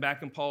 And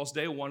back in Paul's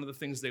day, one of the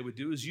things they would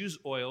do is use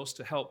oils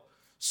to help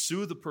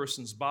soothe the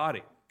person's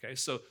body, okay?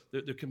 So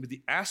there can be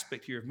the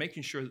aspect here of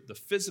making sure that the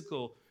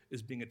physical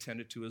is being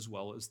attended to as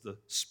well as the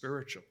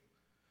spiritual.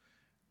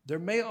 There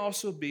may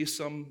also be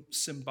some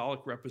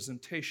symbolic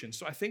representation.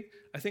 So I think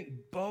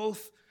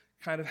both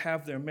kind of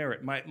have their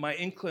merit. My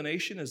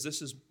inclination is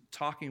this is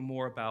talking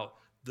more about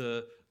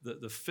the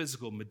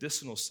physical,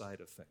 medicinal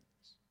side of things.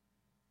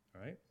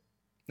 All right?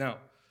 Now,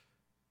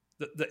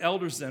 the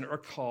elders then are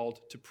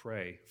called to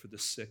pray for the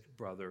sick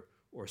brother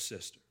or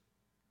sister.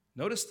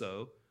 Notice,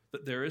 though,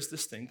 that there is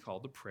this thing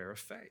called the prayer of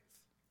faith.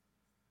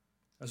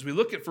 As we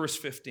look at verse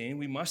 15,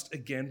 we must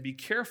again be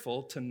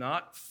careful to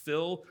not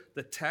fill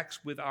the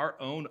text with our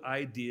own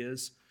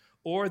ideas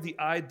or the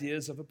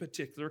ideas of a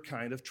particular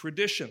kind of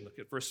tradition. Look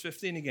at verse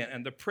 15 again.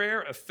 And the prayer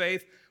of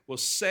faith will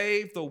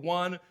save the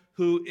one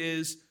who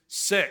is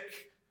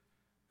sick,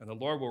 and the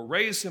Lord will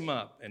raise him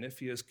up, and if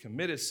he has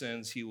committed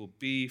sins, he will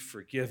be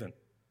forgiven.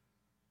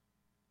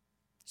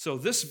 So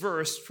this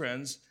verse,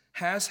 friends,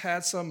 has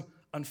had some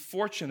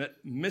unfortunate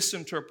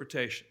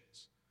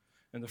misinterpretations.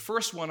 And the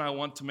first one I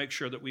want to make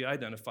sure that we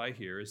identify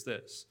here is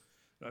this.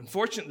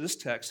 Unfortunately, this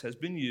text has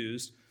been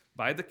used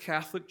by the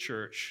Catholic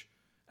Church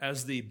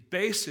as the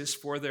basis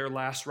for their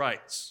last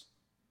rites.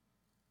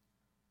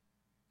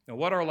 Now,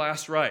 what are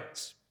last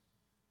rites?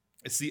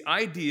 It's the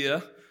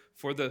idea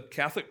for the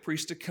Catholic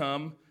priest to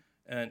come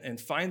and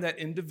find that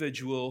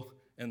individual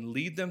and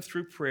lead them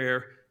through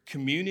prayer,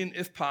 communion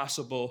if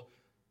possible,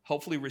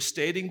 hopefully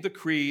restating the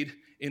creed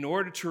in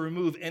order to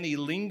remove any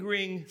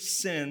lingering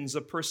sins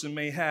a person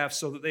may have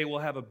so that they will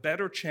have a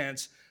better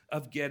chance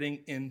of getting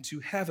into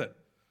heaven.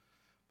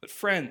 But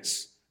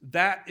friends,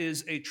 that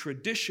is a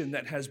tradition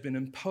that has been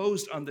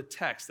imposed on the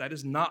text. That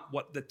is not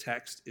what the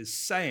text is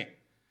saying.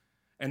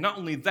 And not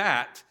only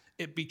that,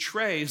 it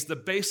betrays the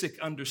basic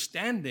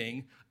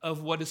understanding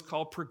of what is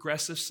called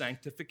progressive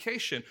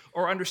sanctification,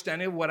 or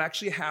understanding of what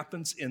actually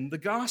happens in the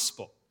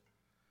gospel.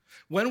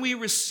 When we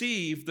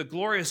receive the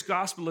glorious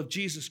gospel of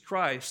Jesus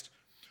Christ,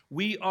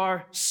 we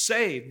are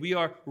saved. We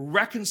are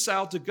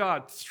reconciled to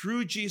God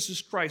through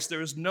Jesus Christ.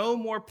 There is no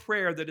more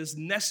prayer that is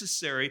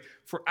necessary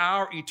for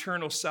our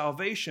eternal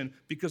salvation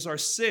because our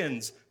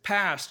sins,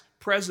 past,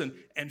 present,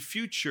 and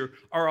future,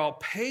 are all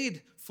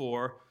paid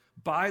for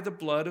by the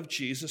blood of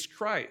Jesus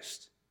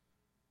Christ.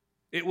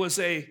 It was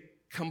a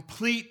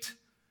complete,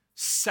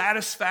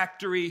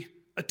 satisfactory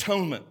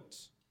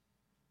atonement.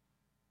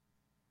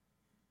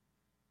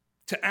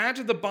 To add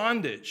to the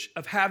bondage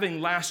of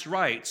having last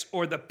rites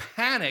or the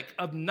panic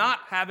of not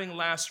having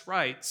last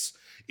rites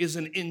is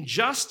an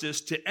injustice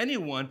to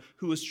anyone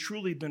who has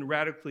truly been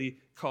radically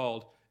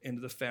called into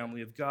the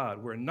family of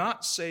God. We're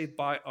not saved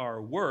by our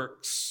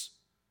works,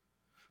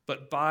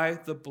 but by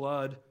the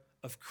blood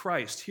of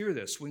Christ. Hear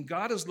this. When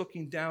God is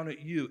looking down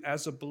at you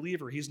as a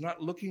believer, he's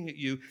not looking at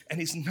you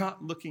and he's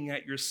not looking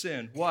at your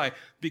sin. Why?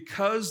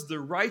 Because the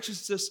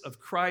righteousness of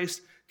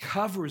Christ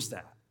covers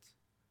that.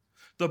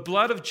 The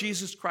blood of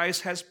Jesus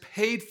Christ has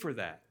paid for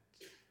that.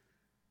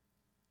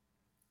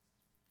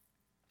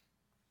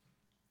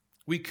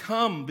 We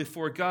come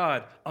before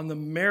God on the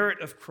merit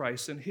of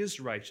Christ and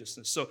his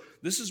righteousness. So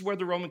this is where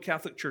the Roman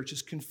Catholic Church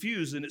is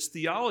confused in its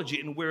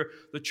theology and where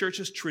the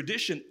church's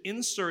tradition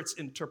inserts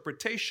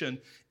interpretation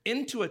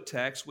into a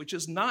text which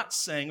is not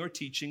saying or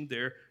teaching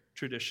their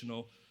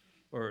traditional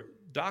or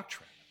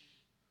doctrine.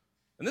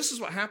 And this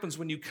is what happens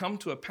when you come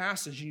to a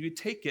passage and you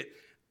take it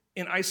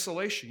in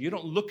isolation. You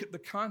don't look at the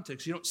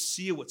context. You don't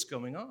see what's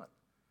going on.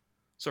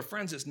 So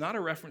friends, it's not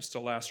a reference to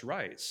last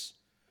rites,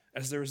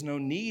 as there is no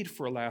need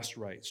for last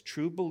rites.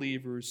 True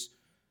believers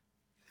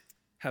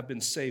have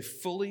been saved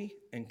fully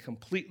and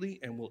completely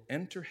and will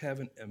enter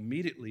heaven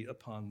immediately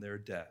upon their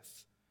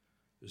death.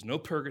 There's no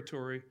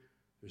purgatory.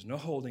 There's no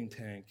holding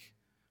tank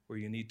where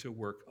you need to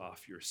work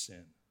off your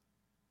sin.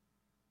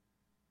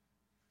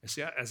 And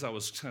see, as I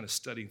was kind of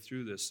studying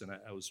through this and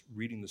I was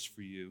reading this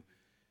for you,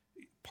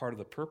 part of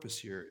the purpose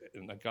here,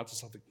 and I got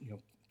this off the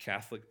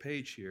Catholic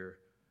page here,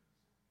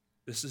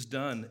 this is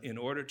done in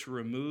order to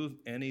remove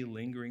any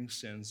lingering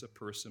sins a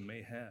person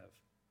may have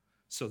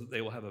so that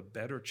they will have a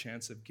better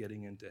chance of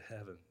getting into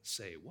heaven.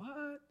 Say,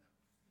 what?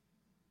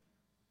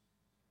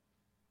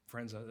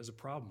 Friends, there's a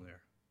problem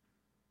there.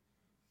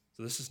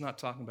 So this is not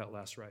talking about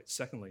last rites.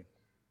 Secondly,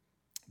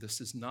 this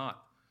is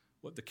not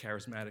what the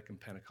charismatic and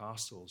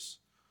Pentecostals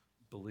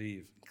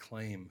believe,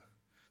 claim,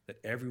 that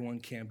everyone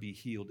can be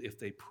healed if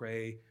they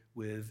pray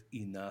with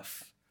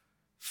enough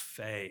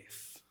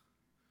faith.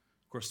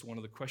 Of course, one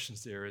of the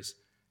questions there is,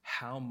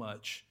 how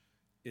much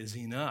is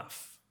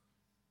enough?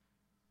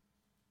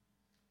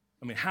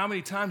 I mean, how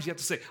many times do you have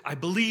to say, I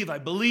believe, I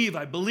believe,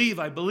 I believe,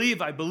 I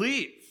believe, I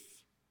believe?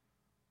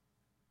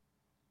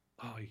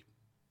 Oh,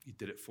 you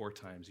did it 4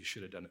 times. You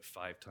should have done it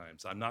 5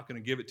 times. I'm not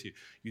going to give it to you.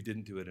 You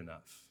didn't do it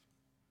enough.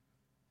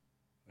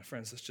 My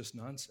friends, that's just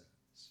nonsense.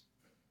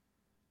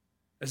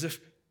 As if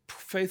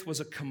faith was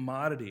a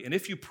commodity. And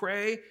if you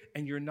pray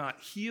and you're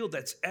not healed,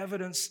 that's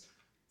evidence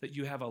that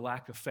you have a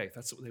lack of faith.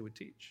 That's what they would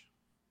teach.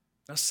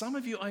 Now, some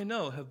of you I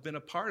know have been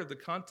a part of the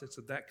context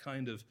of that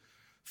kind of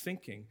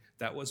thinking.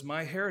 That was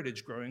my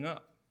heritage growing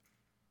up.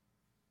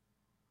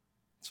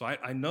 So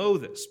I know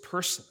this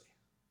personally.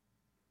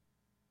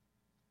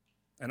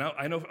 And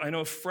I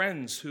know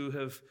friends who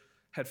have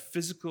had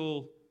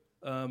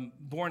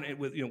born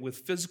with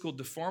physical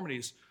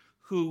deformities,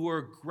 who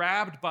were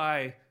grabbed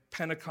by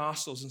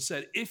Pentecostals and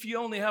said, if you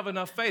only have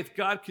enough faith,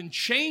 God can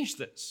change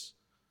this.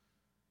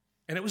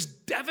 And it was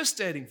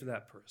devastating for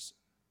that person.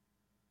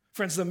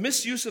 Friends, the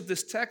misuse of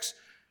this text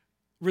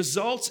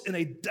results in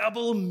a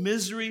double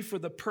misery for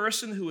the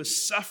person who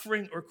is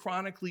suffering or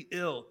chronically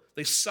ill.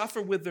 They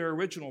suffer with their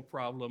original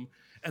problem,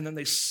 and then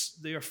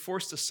they are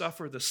forced to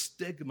suffer the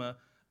stigma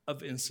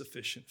of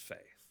insufficient faith.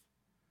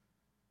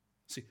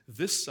 See,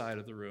 this side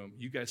of the room,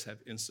 you guys have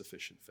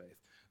insufficient faith.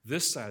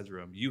 This side of the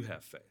room, you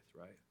have faith,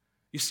 right?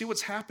 You see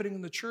what's happening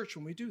in the church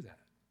when we do that.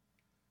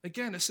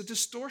 Again, it's a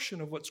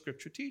distortion of what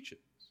Scripture teaches.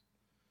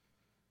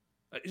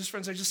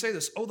 Friends, I just say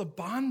this. Oh, the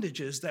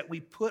bondages that we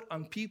put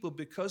on people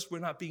because we're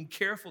not being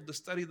careful to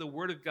study the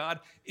Word of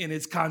God in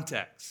its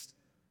context.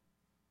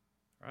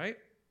 Right?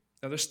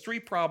 Now, there's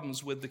three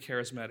problems with the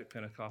charismatic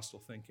Pentecostal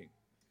thinking.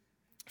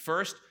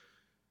 First,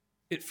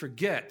 it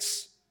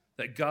forgets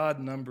that God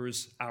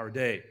numbers our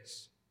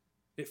days.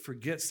 It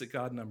forgets that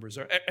God numbers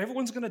our...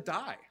 Everyone's going to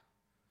die.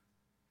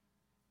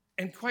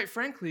 And quite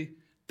frankly,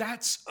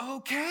 that's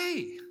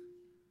okay.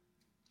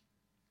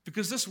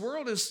 Because this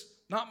world is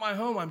not my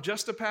home, I'm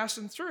just a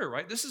passing through,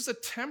 right? This is a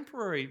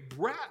temporary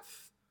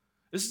breath.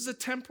 This is a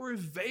temporary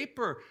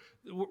vapor.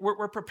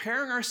 We're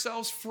preparing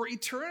ourselves for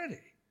eternity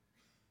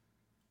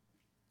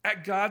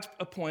at God's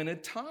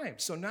appointed time.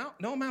 So now,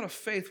 no amount of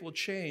faith will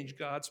change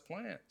God's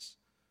plans.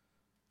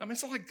 I mean,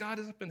 it's not like God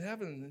is up in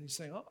heaven and he's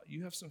saying, oh,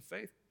 you have some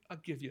faith, I'll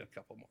give you a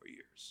couple more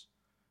years.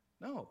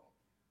 No.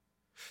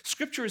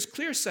 Scripture is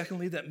clear,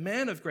 secondly, that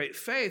men of great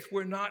faith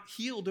were not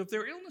healed of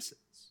their illnesses.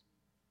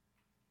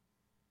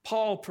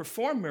 Paul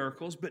performed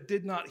miracles, but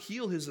did not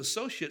heal his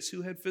associates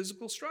who had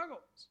physical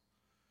struggles.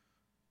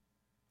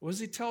 What does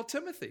he tell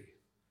Timothy?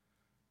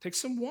 Take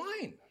some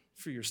wine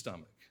for your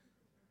stomach.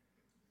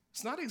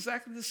 It's not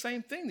exactly the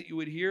same thing that you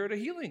would hear at a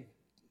healing,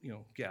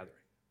 gathering.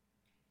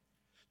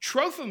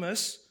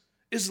 Trophimus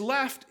is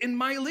left in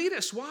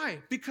Miletus. Why?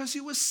 Because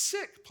he was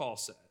sick, Paul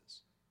says.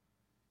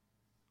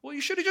 Well,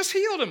 you should have just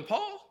healed him,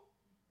 Paul.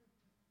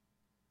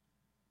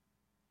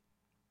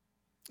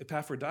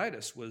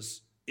 Epaphroditus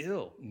was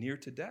ill, near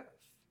to death.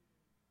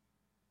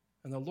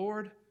 And the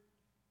Lord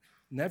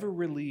never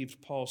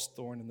relieved Paul's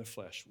thorn in the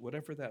flesh,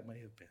 whatever that may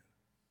have been.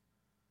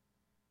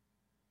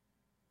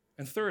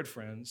 And third,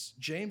 friends,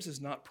 James is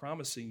not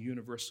promising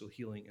universal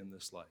healing in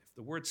this life.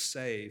 The word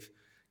save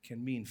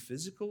can mean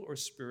physical or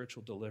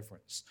spiritual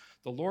deliverance.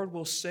 The Lord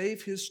will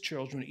save his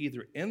children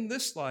either in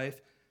this life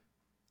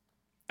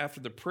after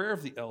the prayer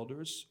of the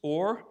elders,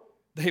 or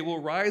they will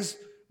rise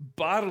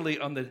bodily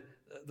on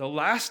the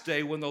last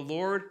day when the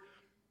Lord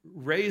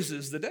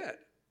raises the dead.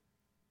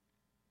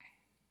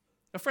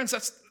 Now, friends,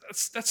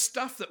 that's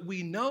stuff that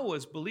we know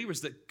as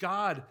believers, that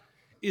God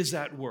is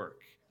at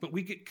work. But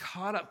we get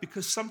caught up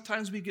because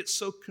sometimes we get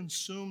so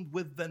consumed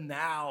with the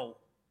now.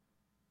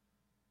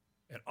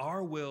 And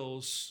our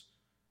wills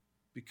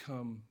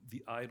become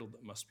the idol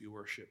that must be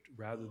worshiped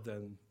rather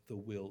than the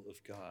will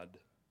of God.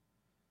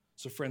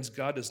 So, friends,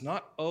 God does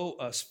not owe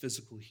us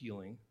physical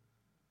healing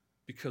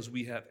because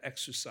we have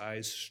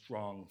exercised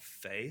strong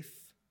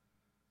faith,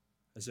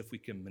 as if we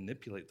can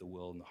manipulate the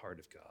will and the heart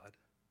of God.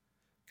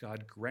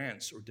 God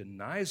grants or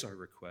denies our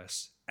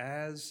requests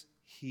as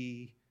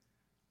he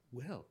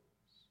wills.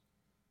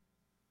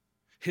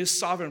 His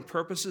sovereign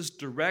purposes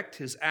direct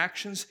his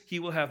actions. He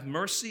will have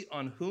mercy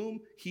on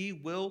whom he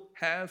will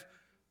have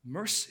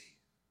mercy.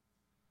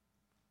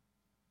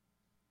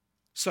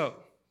 So,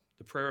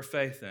 the prayer of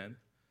faith then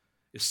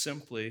is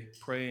simply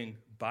praying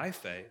by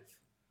faith,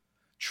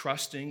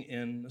 trusting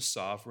in the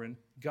sovereign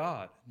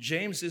God.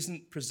 James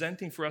isn't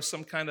presenting for us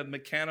some kind of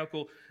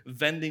mechanical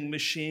vending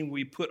machine where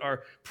we put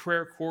our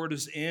prayer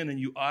quarters in and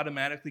you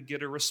automatically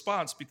get a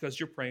response because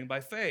you're praying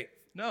by faith.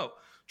 No.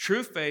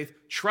 True faith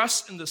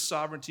trusts in the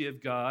sovereignty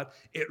of God.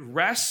 It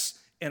rests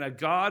in a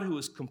God who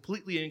is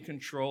completely in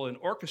control and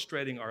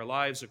orchestrating our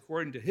lives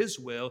according to his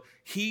will.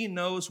 He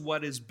knows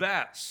what is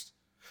best.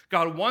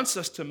 God wants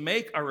us to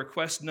make our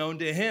requests known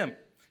to him.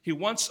 He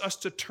wants us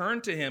to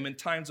turn to him in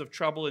times of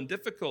trouble and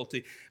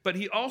difficulty, but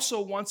he also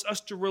wants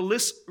us to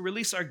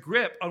release our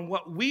grip on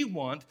what we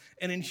want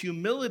and in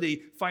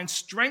humility find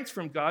strength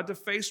from God to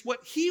face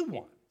what he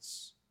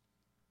wants.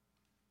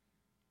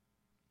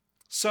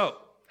 So,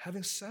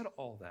 having said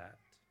all that,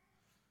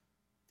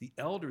 the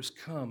elders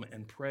come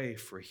and pray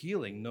for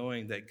healing,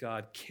 knowing that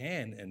God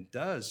can and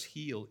does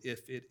heal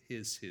if it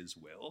is his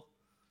will.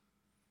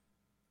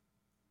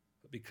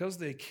 Because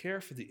they care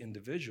for the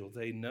individual,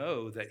 they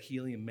know that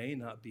healing may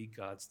not be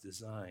God's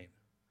design.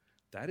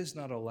 That is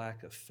not a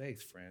lack of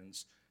faith,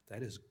 friends.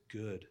 That is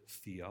good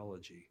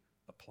theology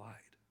applied.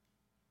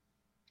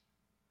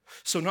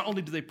 So not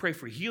only do they pray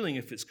for healing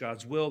if it's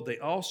God's will, they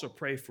also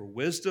pray for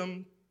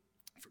wisdom,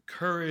 for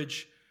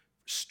courage,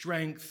 for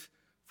strength,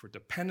 for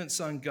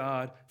dependence on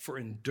God, for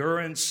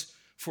endurance,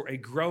 for a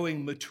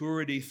growing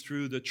maturity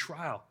through the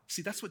trial.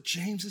 See, that's what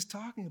James is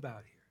talking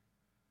about here.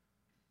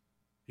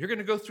 You're going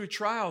to go through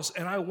trials,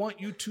 and I want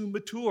you to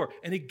mature.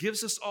 And he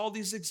gives us all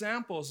these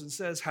examples and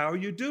says, how are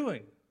you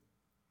doing?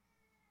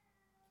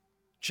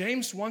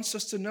 James wants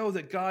us to know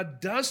that God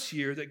does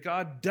hear, that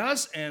God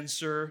does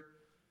answer,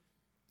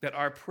 That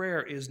our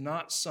prayer is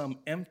not some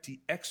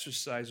empty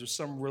exercise or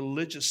some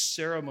religious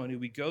ceremony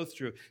we go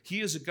through. He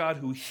is a God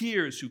who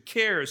hears, who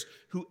cares,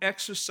 who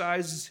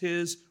exercises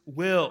his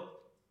will.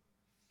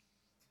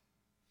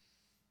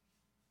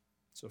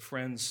 So,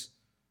 friends,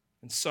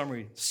 in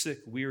summary, sick,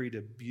 wearied,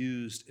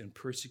 abused, and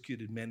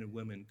persecuted men and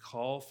women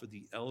call for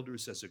the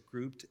elders as a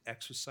group to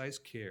exercise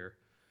care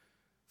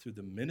through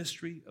the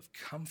ministry of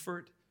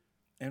comfort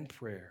and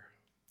prayer.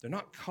 They're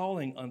not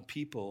calling on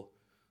people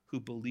who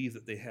believe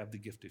that they have the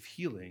gift of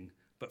healing,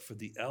 but for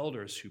the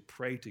elders who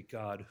pray to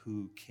God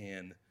who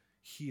can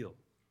heal.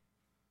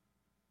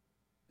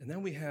 And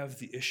then we have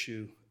the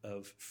issue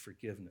of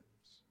forgiveness.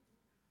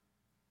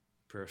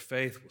 Prayer of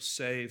faith will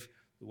save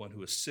the one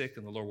who is sick,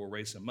 and the Lord will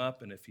raise him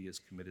up, and if he has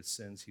committed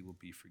sins, he will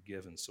be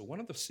forgiven. So one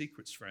of the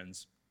secrets,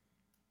 friends,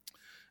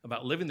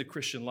 about living the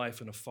Christian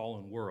life in a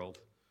fallen world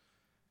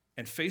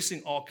and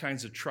facing all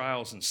kinds of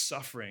trials and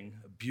suffering,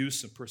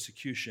 abuse and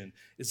persecution,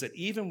 is that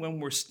even when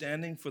we're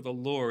standing for the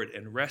Lord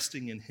and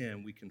resting in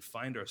him, we can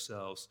find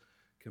ourselves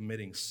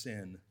committing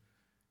sin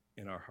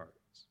in our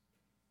hearts.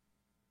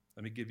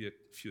 Let me give you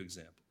a few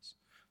examples.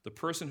 The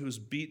person who's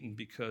beaten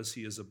because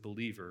he is a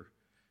believer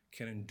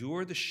can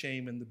endure the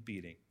shame and the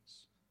beatings,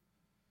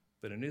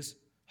 but in his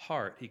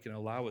heart, he can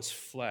allow his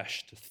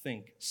flesh to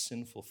think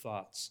sinful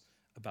thoughts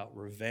about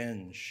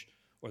revenge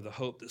or the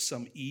hope that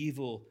some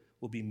evil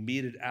will be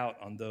meted out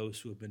on those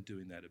who have been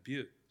doing that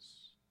abuse.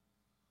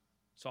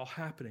 It's all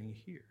happening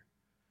here.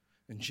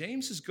 And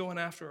James is going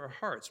after our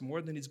hearts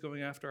more than he's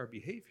going after our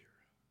behavior.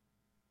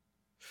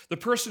 The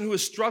person who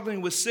is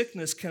struggling with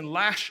sickness can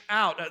lash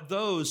out at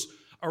those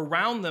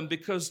around them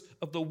because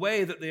of the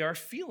way that they are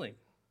feeling.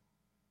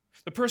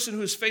 The person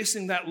who is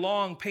facing that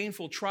long,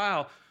 painful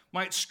trial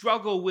might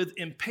struggle with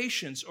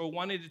impatience or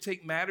wanting to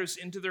take matters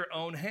into their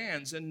own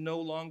hands and no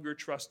longer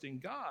trusting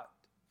God.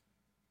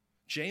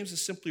 James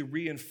is simply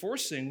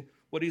reinforcing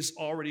what he's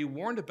already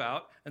warned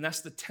about, and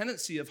that's the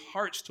tendency of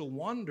hearts to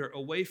wander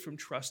away from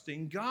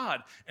trusting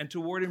God and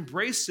toward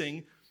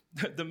embracing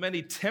the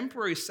many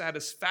temporary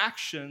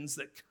satisfactions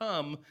that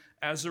come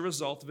as a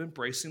result of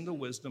embracing the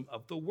wisdom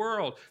of the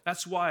world.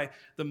 That's why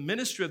the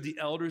ministry of the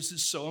elders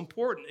is so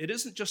important. It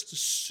isn't just to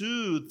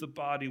soothe the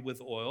body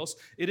with oils.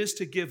 It is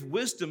to give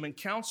wisdom and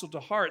counsel to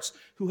hearts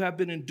who have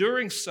been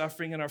enduring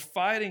suffering and are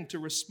fighting to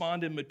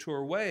respond in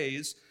mature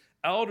ways.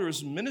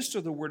 Elders minister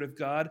the word of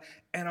God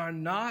and are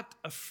not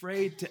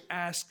afraid to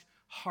ask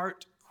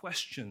heart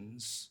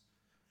questions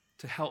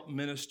to help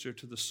minister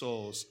to the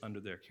souls under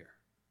their care.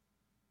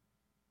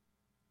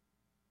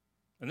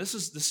 And this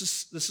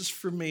is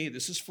for me,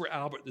 this is for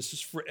Albert, this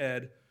is for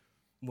Ed.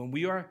 When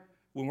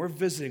we're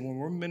visiting, when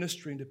we're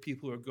ministering to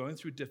people who are going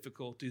through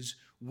difficulties,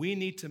 we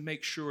need to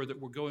make sure that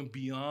we're going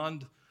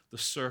beyond the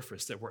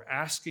surface, that we're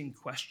asking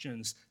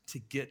questions to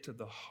get to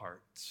the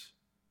heart,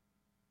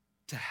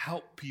 to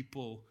help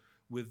people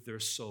with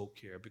their soul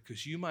care,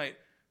 because you might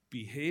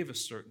behave a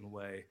certain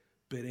way,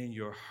 but in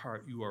your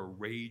heart you are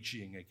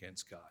raging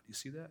against God. You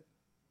see that?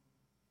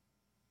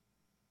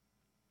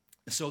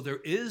 So there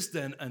is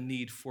then a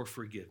need for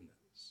forgiveness.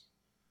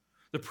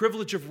 The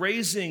privilege of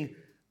raising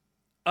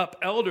up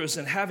elders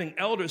and having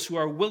elders who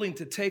are willing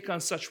to take on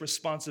such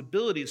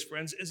responsibilities,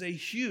 friends, is a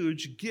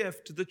huge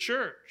gift to the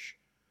church.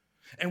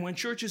 And when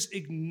churches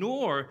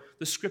ignore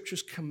the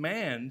Scripture's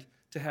command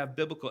to have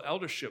biblical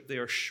eldership, they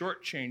are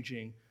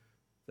shortchanging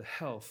the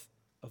health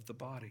of the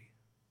body.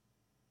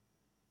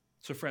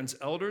 So, friends,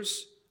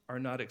 elders are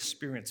not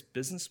experienced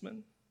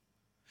businessmen.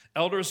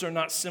 Elders are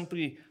not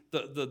simply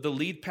the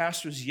lead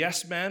pastor's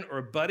yes men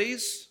or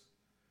buddies.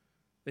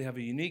 They have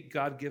a unique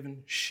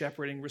God-given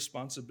shepherding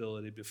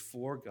responsibility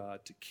before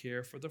God to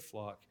care for the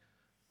flock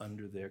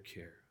under their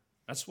care.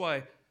 That's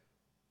why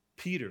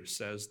Peter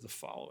says the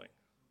following.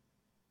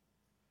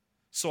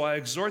 So I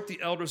exhort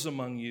the elders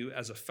among you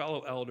as a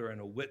fellow elder and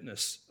a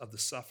witness of the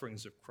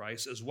sufferings of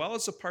Christ, as well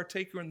as a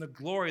partaker in the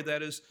glory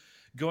that is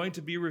going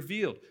to be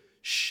revealed.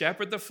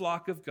 Shepherd the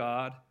flock of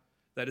God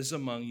that is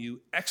among you,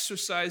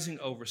 exercising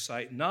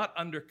oversight, not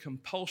under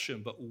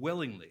compulsion, but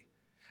willingly,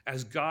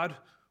 as God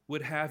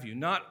would have you,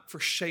 not for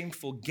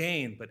shameful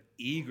gain, but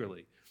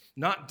eagerly,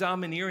 not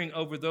domineering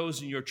over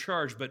those in your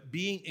charge, but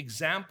being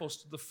examples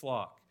to the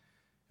flock.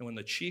 And when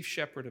the chief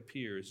shepherd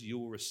appears, you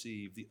will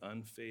receive the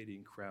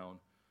unfading crown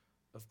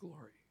of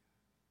glory.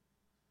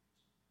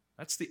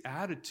 That's the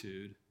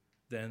attitude,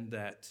 then,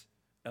 that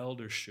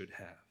elders should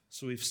have.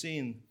 So we've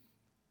seen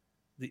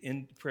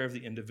the prayer of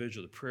the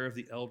individual, the prayer of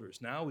the elders.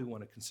 Now we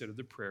want to consider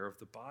the prayer of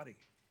the body.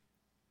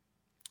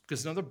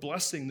 Because another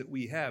blessing that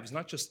we have is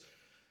not just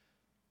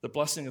the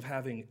blessing of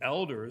having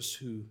elders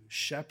who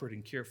shepherd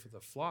and care for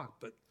the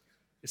flock, but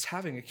it's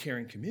having a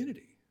caring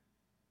community.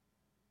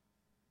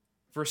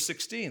 Verse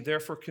 16,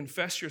 therefore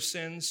confess your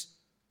sins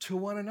to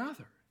one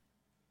another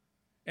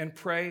and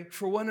pray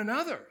for one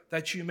another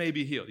that you may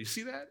be healed. You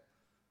see that?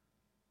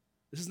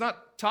 This is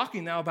not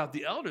talking now about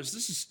the elders.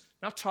 This is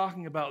now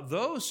talking about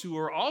those who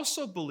are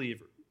also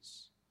believers.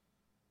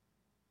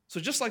 So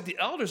just like the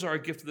elders are a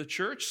gift to the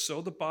church,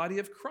 so the body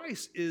of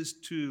Christ is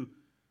to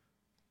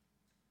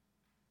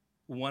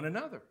one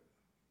another.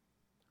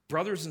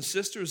 brothers and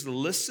sisters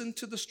listen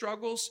to the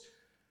struggles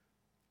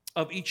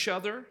of each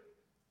other,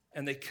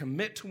 and they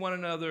commit to one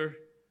another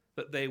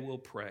that they will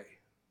pray.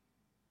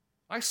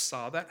 I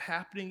saw that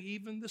happening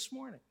even this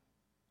morning.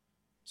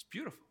 It's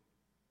beautiful.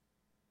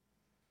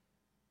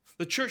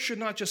 The church should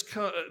not just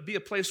be a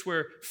place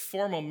where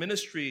formal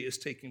ministry is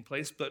taking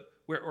place, but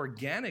where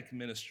organic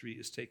ministry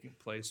is taking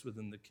place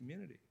within the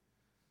community.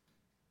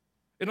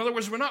 In other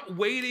words, we're not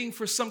waiting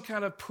for some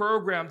kind of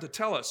program to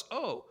tell us,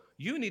 oh,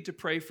 you need to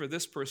pray for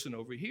this person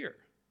over here.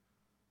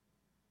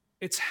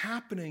 It's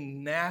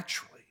happening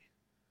naturally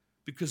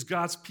because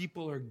God's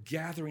people are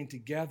gathering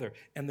together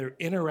and they're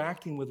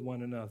interacting with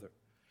one another.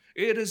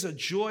 It is a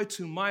joy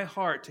to my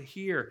heart to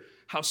hear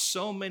how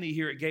so many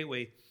here at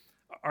Gateway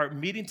are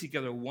meeting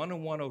together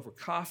one-on-one over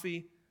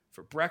coffee,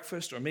 for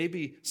breakfast, or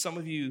maybe some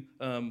of you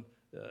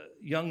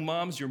young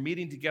moms, you're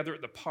meeting together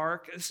at the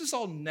park. This is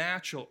all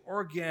natural,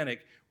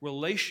 organic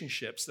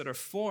relationships that are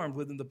formed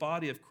within the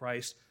body of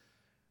Christ,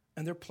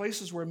 and they're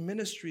places where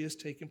ministry is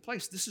taking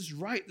place. This is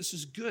right. This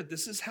is good.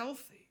 This is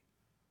healthy.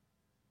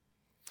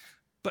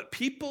 But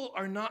people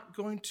are not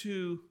going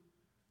to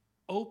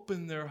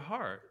open their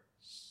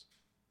hearts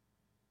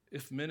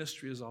if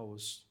ministry is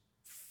always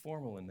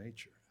formal in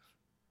nature.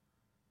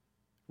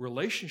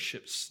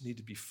 Relationships need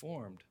to be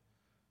formed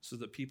so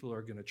that people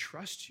are going to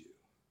trust you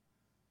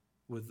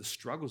with the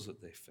struggles that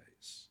they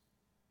face,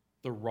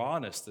 the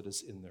rawness that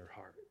is in their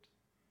heart.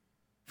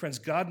 Friends,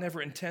 God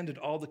never intended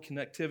all the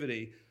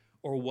connectivity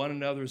or one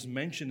another's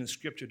mention in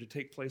Scripture to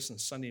take place on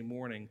Sunday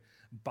morning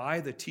by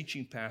the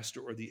teaching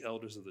pastor or the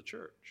elders of the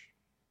church.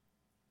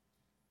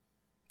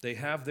 They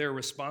have their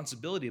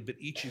responsibility, but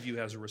each of you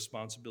has a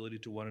responsibility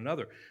to one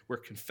another, where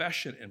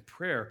confession and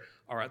prayer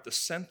are at the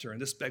center.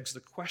 And this begs the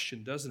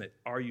question, doesn't it?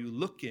 Are you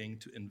looking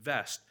to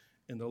invest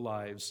in the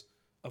lives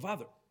of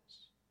others?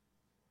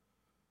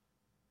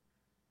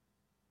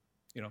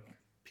 You know,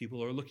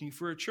 people are looking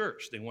for a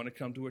church. They want to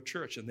come to a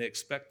church, and they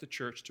expect the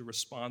church to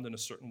respond in a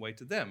certain way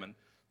to them. And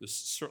there's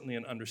certainly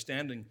an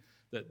understanding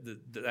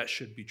that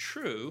should be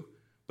true.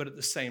 But at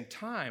the same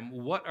time,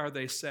 what are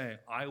they saying?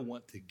 I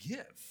want to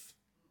give.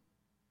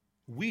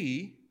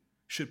 We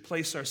should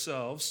place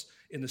ourselves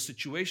in the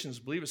situations,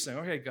 believers saying,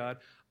 okay, God,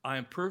 I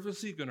am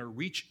purposely going to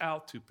reach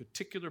out to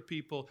particular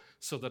people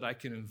so that I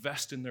can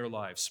invest in their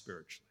lives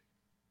spiritually.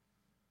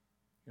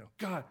 You know,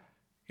 God,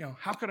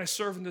 how can I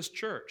serve in this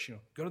church?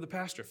 Go to the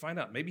pastor, find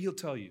out. Maybe he'll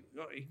tell you,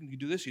 you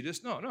do this, you do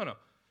this. No.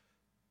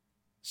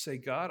 Say,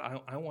 God,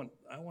 I want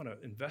to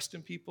invest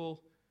in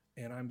people,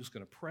 and I'm just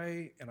going to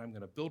pray, and I'm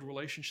going to build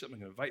relationships. I'm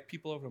going to invite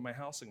people over to my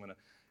house. I'm going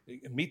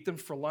to meet them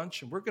for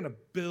lunch, and we're going to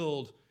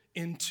build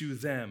into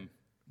them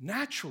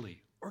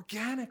naturally,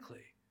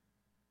 organically,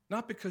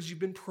 not because you've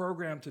been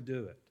programmed to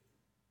do it.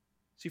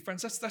 See,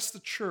 friends, that's the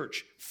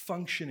church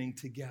functioning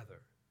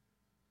together.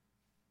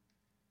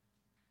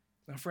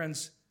 Now,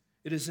 friends,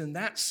 it is in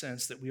that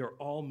sense that we are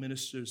all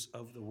ministers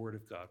of the Word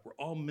of God. We're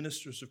all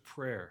ministers of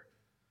prayer,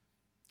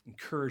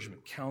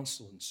 encouragement,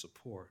 counsel, and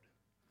support.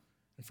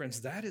 And friends,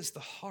 that is the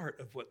heart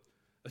of what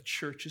a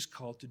church is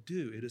called to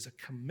do. It is a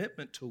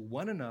commitment to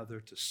one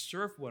another, to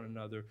serve one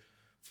another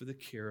for the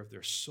care of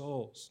their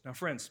souls. Now,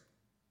 friends,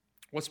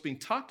 what's being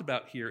talked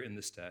about here in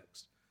this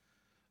text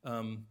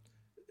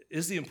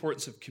is the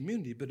importance of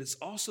community, but it's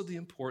also the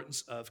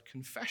importance of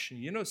confession.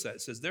 You notice that.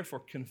 It says, therefore,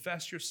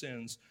 confess your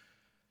sins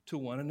to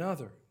one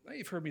another. Now,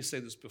 you've heard me say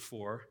this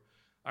before.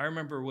 I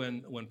remember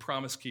when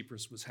Promise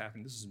Keepers was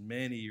happening. This is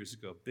many years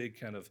ago, big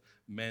kind of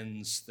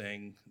men's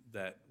thing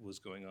that was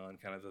going on,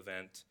 kind of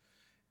event.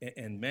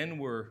 And men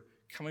were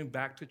coming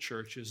back to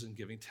churches and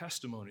giving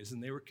testimonies,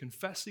 and they were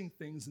confessing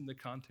things in the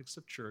context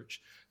of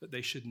church that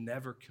they should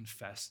never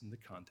confess in the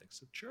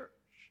context of church.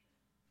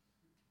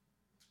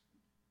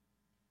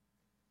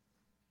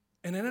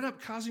 And ended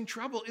up causing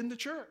trouble in the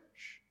church.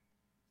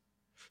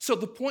 So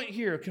the point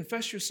here,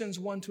 confess your sins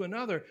one to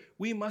another,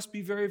 we must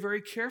be very, very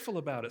careful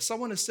about it.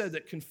 Someone has said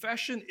that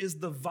confession is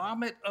the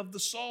vomit of the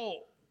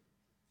soul.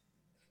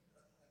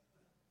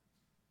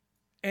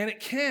 And it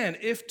can,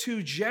 if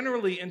too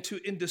generally and too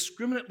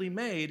indiscriminately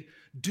made,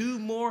 do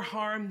more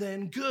harm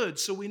than good.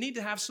 So we need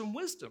to have some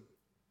wisdom.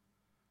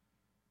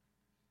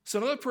 So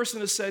another person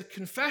has said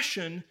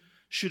confession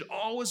should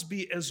always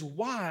be as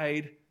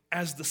wide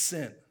as the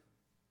sin.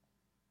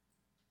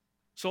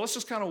 So let's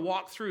just kind of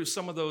walk through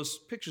some of those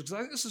pictures, because I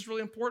think this is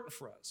really important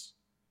for us.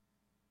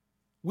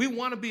 We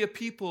want to be a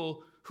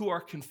people who are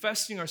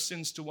confessing our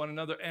sins to one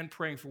another and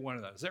praying for one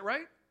another. Is that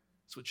right?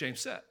 That's what James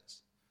says.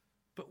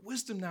 But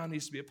wisdom now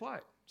needs to be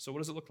applied. So what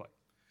does it look like?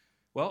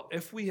 Well,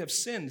 if we have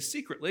sinned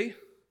secretly,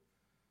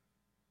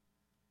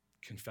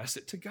 confess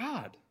it to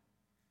God.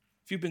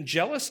 If you've been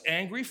jealous,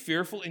 angry,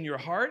 fearful in your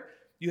heart,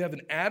 you have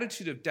an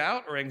attitude of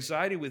doubt or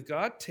anxiety with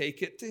God,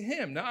 take it to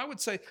Him. Now, I would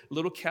say a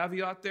little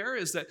caveat there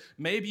is that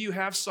maybe you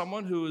have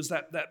someone who is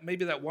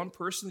maybe that one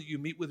person that you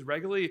meet with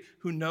regularly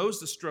who knows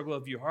the struggle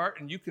of your heart,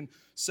 and you can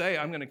say,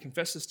 I'm going to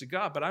confess this to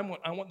God, but I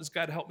want this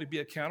guy to help me be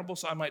accountable,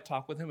 so I might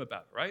talk with him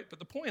about it, right? But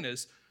the point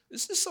is,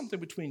 this is something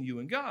between you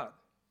and God.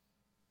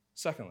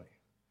 Secondly,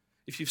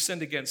 if you've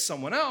sinned against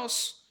someone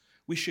else,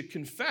 we should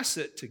confess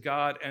it to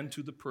God and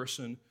to the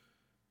person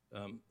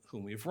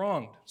whom we've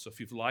wronged. So if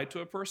you've lied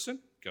to a person,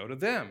 go to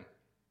them.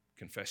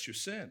 Confess your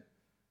sin.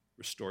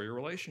 Restore your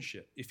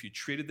relationship. If you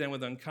treated them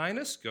with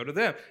unkindness, go to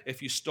them.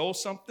 If you stole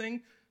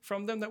something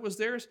from them that was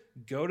theirs,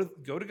 go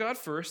to God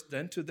first,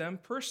 then to them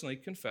personally,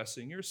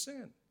 confessing your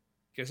sin.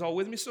 You guys all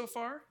with me so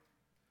far?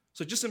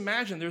 So just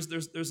imagine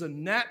there's a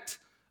net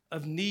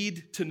of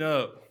need to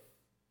know.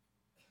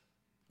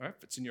 All right?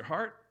 If it's in your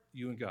heart,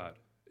 you and God.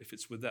 If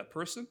it's with that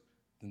person,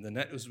 then the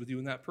net is with you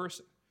and that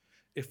person.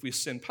 If we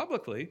sin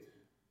publicly,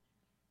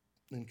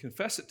 then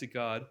confess it to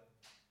God,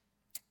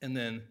 and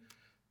then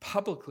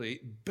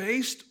publicly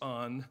based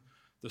on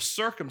the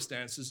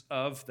circumstances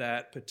of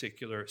that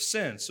particular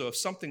sin. So if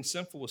something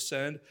sinful was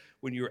said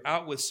when you were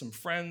out with some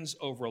friends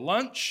over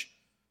lunch,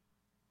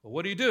 well,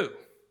 what do?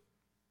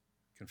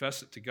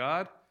 Confess it to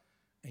God,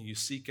 and you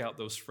seek out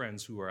those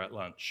friends who are at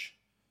lunch,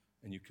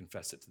 and you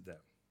confess it to them.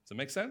 Does that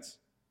make sense?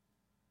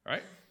 All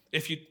right?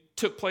 If you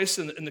took place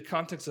in the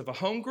context of a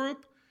home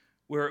group,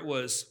 where it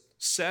was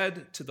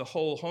said to the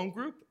whole home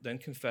group, then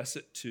confess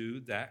it to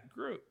that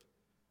group.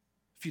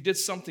 If you did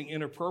something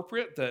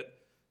inappropriate that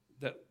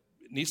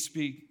needs to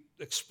be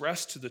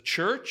expressed to the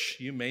church,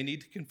 you may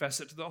need to confess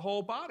it to the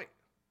whole body.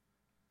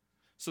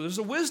 So there's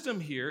a wisdom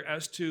here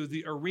as to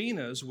the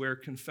arenas where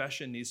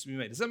confession needs to be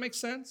made. Does that make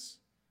sense?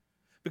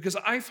 Because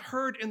I've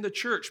heard in the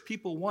church,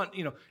 people want,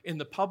 in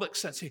the public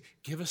sense, hey,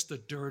 give us the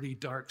dirty,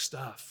 dark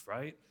stuff,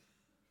 right?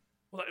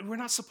 Well, we're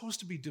not supposed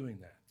to be doing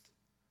that.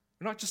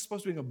 We're not just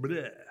supposed to be going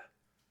bleh.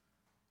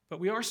 But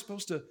we are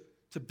supposed to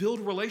build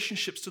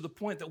relationships to the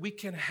point that we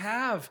can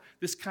have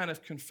this kind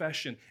of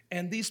confession,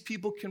 and these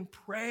people can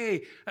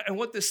pray. And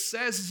what this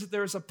says is that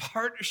there's a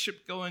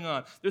partnership going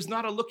on. There's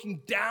not a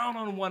looking down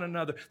on one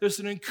another. There's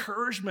an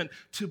encouragement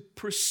to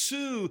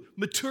pursue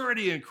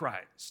maturity in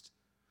Christ,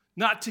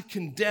 not to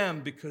condemn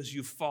because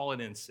you've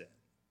fallen in sin.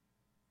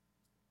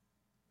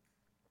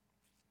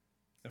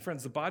 And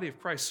friends, the body of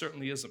Christ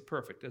certainly isn't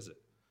perfect, is it?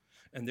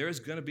 And there is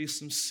going to be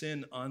some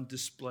sin on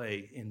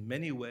display in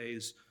many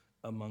ways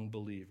among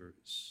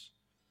believers.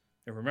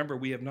 And remember,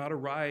 we have not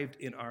arrived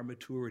in our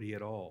maturity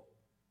at all.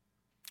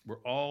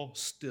 We're all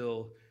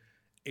still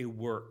a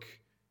work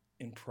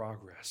in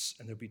progress.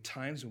 And there'll be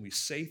times when we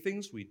say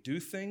things, we do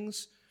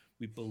things,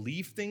 we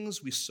believe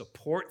things, we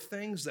support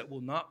things that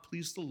will not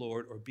please the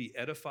Lord or be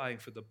edifying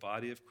for the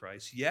body of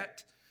Christ.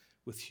 Yet,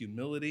 with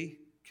humility,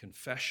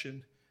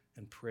 confession,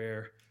 and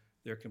prayer,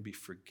 there can be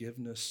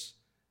forgiveness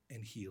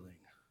and healing.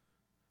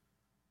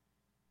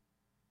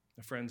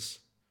 Now, friends,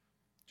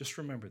 just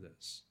remember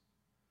this.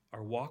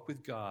 Our walk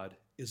with God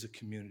is a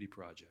community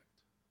project.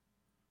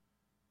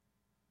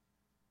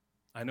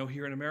 I know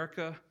here in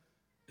America,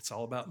 it's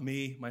all about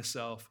me,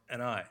 myself,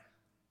 and I.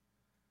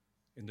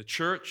 In the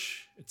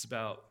church, it's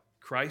about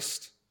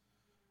Christ,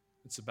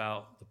 it's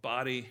about the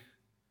body,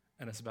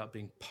 and it's about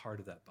being part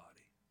of that body.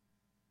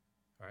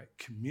 All right?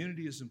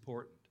 Community is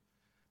important.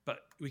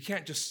 But we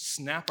can't just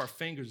snap our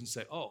fingers and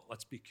say, oh,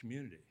 let's be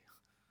community.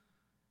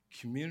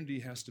 Community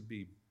has to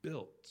be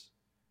built,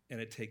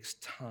 and it takes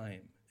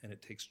time, and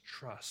it takes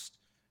trust,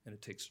 and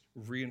it takes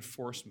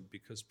reinforcement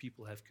because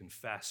people have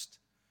confessed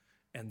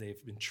and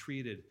they've been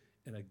treated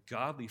in a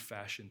godly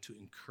fashion to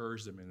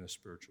encourage them in their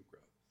spiritual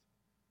growth.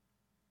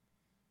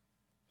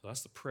 So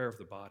that's the prayer of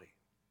the body.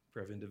 The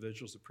prayer of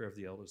individuals, the prayer of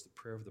the elders, the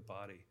prayer of the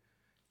body.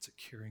 It's a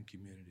caring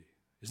community.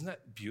 Isn't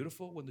that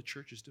beautiful when the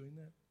church is doing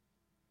that?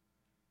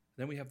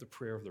 Then we have the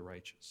prayer of the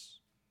righteous.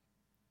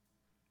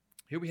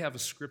 Here we have a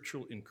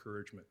scriptural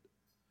encouragement.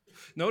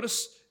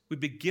 Notice we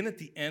begin at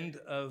the end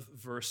of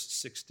verse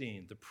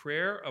 16. The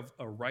prayer of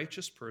a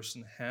righteous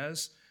person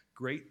has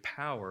great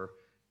power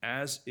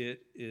as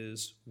it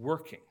is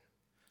working.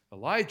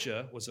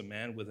 Elijah was a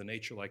man with a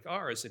nature like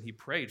ours, and he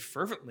prayed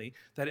fervently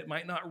that it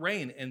might not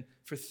rain. And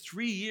for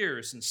 3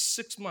 years and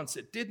 6 months,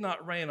 it did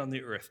not rain on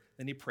the earth.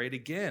 Then he prayed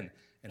again,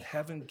 and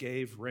heaven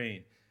gave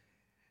rain,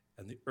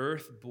 and the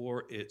earth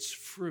bore its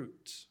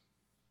fruit.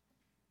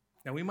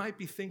 Now, we might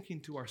be thinking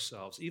to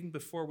ourselves, even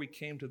before we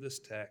came to this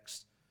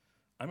text,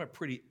 I'm a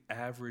pretty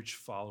average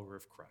follower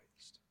of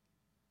Christ.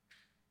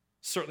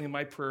 Certainly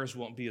my prayers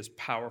won't be as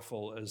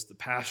powerful as the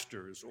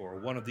pastors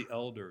or one of the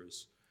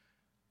elders.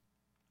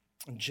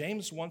 And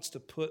James wants to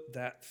put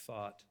that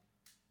thought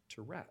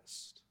to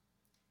rest.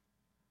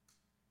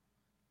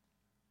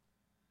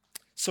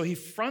 So he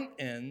front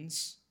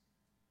ends,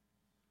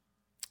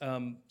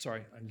 I'm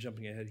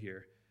jumping ahead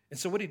here. And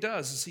so what he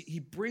does is he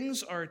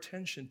brings our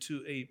attention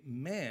to a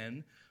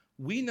man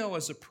we know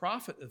as a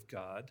prophet of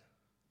God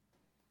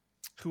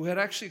who had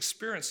actually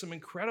experienced some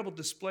incredible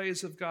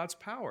displays of God's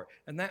power.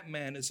 And that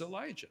man is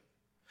Elijah.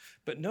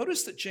 But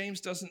notice that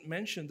James doesn't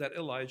mention that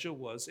Elijah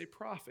was a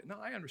prophet. Now,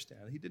 I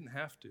understand he didn't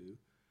have to,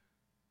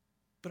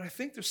 but I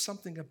think there's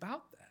something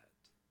about that.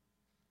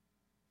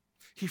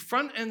 He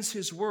front ends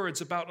his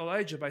words about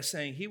Elijah by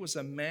saying he was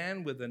a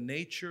man with a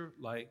nature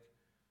like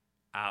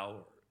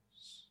ours.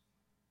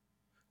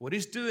 What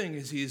he's doing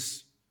is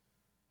he's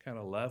kind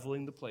of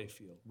leveling the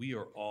playfield. We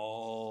are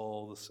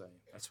all the same.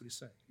 That's what he's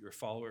saying. You're a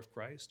follower of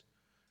Christ.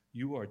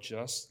 You are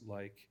just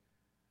like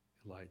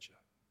Elijah.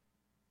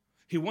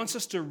 He wants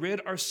us to rid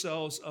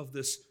ourselves of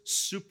this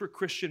super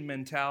Christian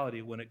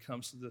mentality when it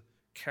comes to the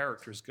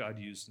characters God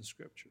used in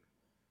Scripture.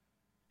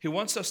 He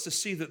wants us to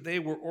see that they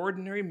were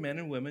ordinary men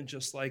and women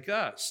just like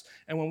us.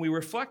 And when we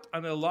reflect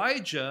on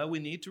Elijah, we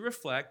need to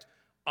reflect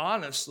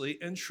honestly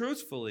and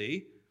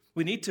truthfully.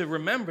 We need to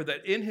remember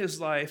that in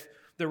his life,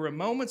 there were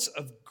moments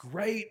of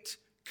great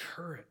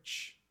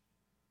courage.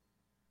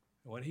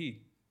 When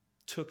he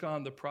took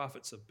on the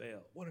prophets of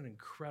Baal, what an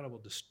incredible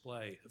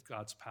display of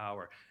God's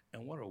power.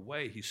 And what a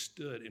way he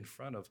stood in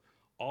front of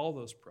all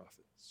those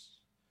prophets.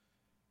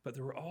 But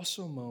there were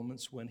also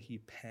moments when he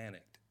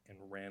panicked and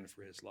ran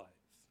for his life.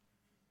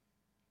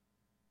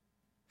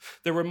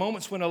 There were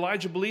moments when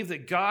Elijah believed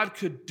that God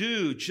could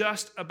do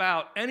just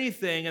about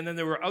anything, and then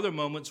there were other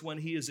moments when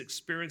he is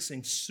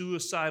experiencing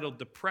suicidal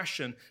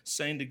depression,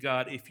 saying to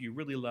God, if you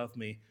really love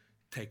me,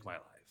 take my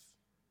life.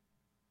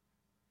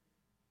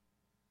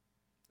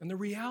 And the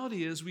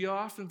reality is we are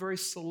often very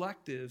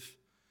selective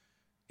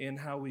in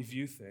how we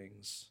view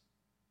things.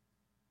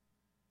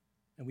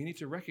 And we need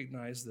to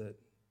recognize that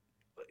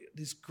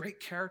these great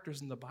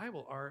characters in the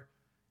Bible are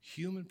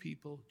human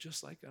people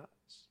just like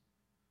us.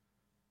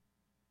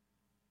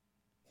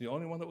 The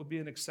only one that would be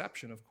an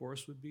exception, of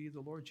course, would be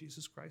the Lord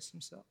Jesus Christ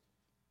himself.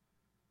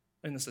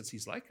 In the sense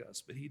he's like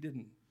us, but he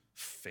didn't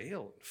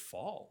fail and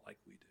fall like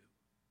we do.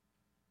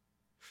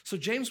 So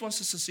James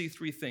wants us to see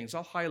three things.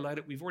 I'll highlight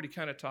it. We've already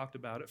kind of talked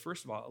about it.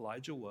 First of all,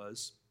 Elijah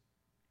was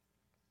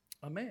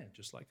a man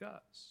just like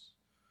us.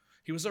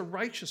 He was a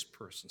righteous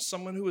person,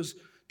 someone who was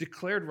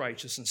declared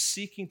righteous and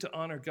seeking to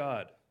honor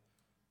God.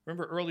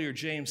 Remember earlier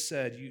James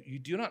said, you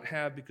do not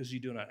have because you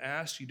do not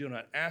ask.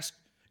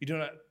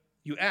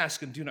 You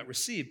ask and do not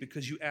receive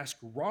because you ask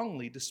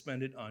wrongly to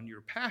spend it on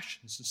your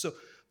passions. And so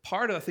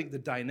part of, I think, the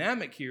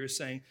dynamic here is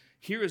saying,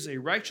 here is a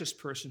righteous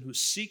person who's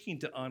seeking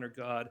to honor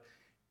God.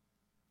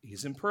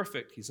 He's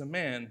imperfect, he's a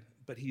man,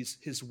 but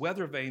his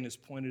weather vane is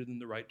pointed in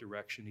the right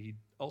direction. He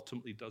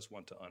ultimately does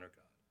want to honor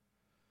God.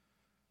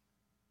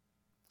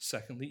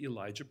 Secondly,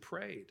 Elijah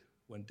prayed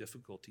when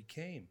difficulty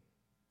came.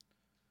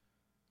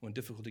 When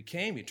difficulty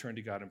came, he turned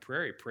to God in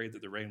prayer. He prayed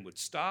that the rain would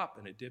stop,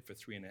 and it did for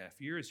 3.5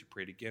 years. He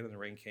prayed again, and the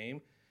rain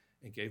came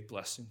and gave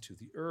blessing to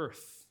the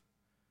earth.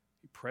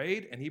 He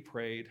prayed, and he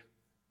prayed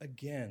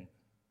again.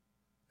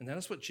 And that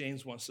is what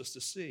James wants us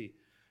to see.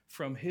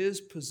 From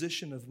his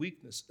position of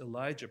weakness,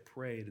 Elijah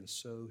prayed, and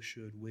so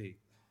should we.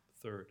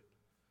 Third,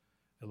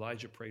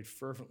 Elijah prayed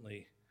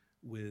fervently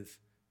with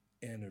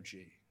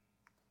energy.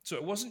 So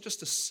it wasn't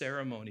just a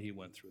ceremony he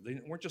went through. They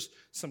weren't just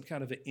some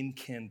kind of an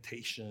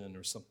incantation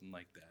or something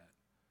like that.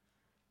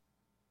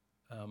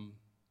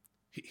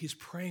 He's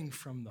praying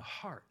from the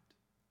heart.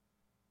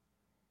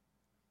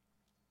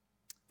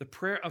 The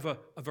prayer of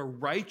a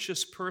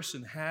righteous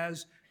person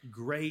has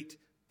great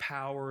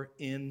power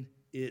in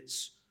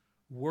its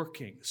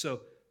working.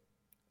 So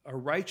a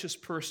righteous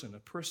person, a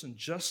person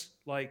just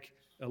like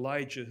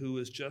Elijah, who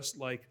is just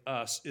like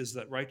us, is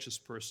that righteous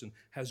person,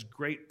 has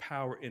great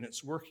power in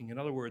its working. In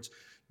other words,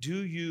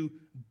 do you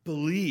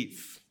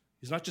believe?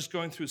 He's not just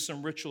going through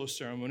some ritual or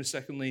ceremony.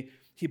 Secondly,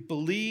 he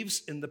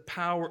believes in the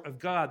power of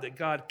God, that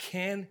God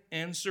can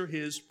answer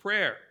his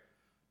prayer.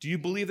 Do you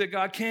believe that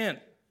God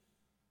can?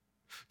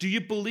 Do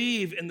you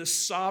believe in the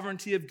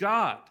sovereignty of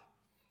God,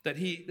 that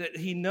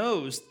he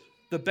knows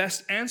the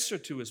best answer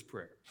to his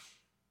prayer?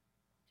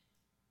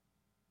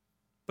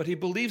 But he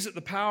believes that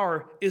the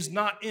power is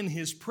not in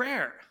his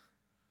prayer,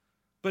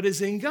 but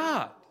is in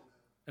God.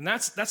 And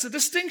that's a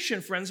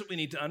distinction, friends, that we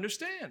need to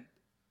understand.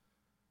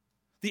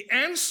 The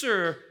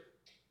answer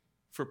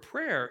for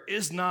prayer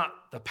is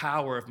not the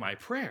power of my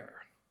prayer,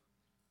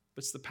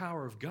 but it's the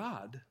power of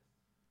God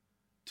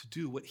to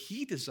do what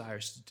he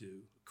desires to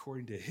do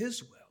according to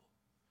his will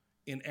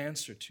in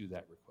answer to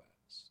that request.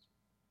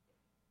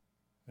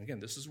 Again,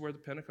 this is where the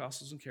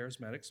Pentecostals and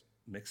Charismatics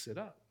mix it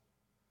up.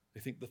 They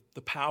think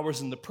the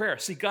power's in the prayer.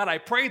 See, God, I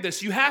prayed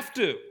this, you have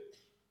to.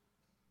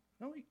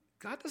 No,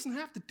 God doesn't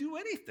have to do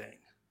anything.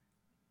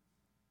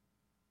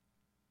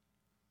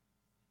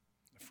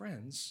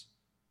 Friends,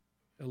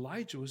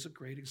 Elijah was a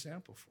great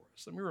example for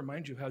us. Let me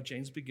remind you how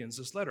James begins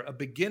this letter, a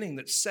beginning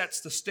that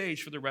sets the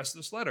stage for the rest of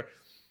this letter.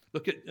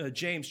 Look at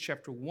James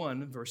chapter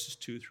 1, verses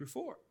 2 through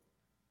 4.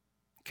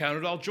 Count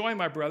it all joy,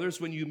 my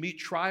brothers, when you meet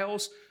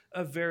trials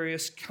of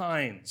various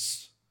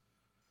kinds.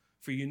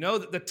 For you know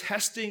that the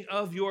testing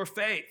of your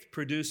faith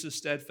produces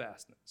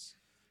steadfastness.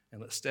 And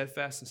let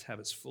steadfastness have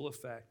its full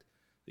effect,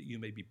 that you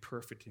may be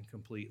perfect and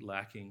complete,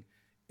 lacking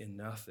in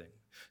nothing.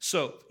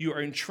 So you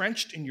are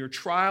entrenched in your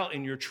trial.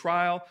 Your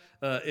trial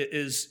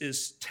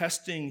is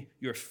testing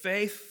your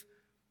faith.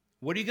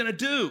 What are you going to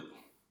do?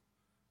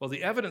 Well,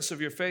 the evidence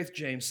of your faith,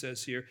 James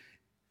says here,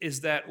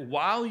 is that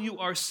while you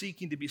are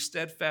seeking to be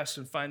steadfast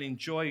and finding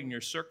joy in your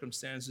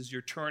circumstances,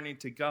 you're turning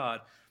to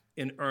God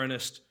in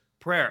earnest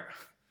prayer.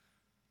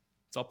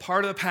 It's all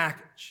part of the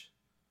package.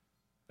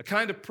 A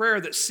kind of prayer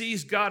that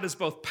sees God as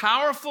both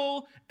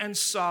powerful and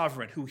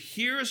sovereign, who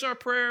hears our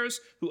prayers,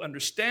 who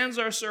understands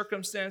our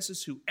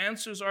circumstances, who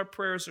answers our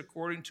prayers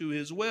according to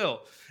his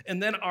will.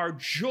 And then our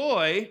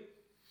joy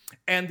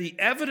And the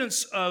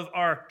evidence of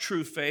our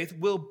true faith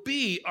will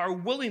be our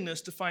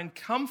willingness to find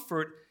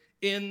comfort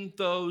in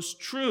those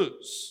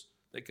truths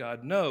that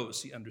God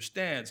knows, he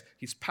understands,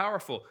 he's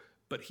powerful,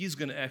 but he's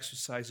going to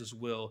exercise his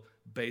will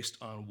based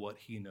on what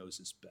he knows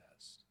is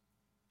best.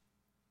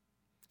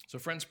 So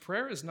friends,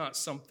 prayer is not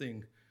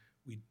something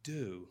we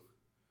do.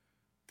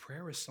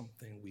 Prayer is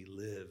something we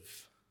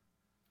live.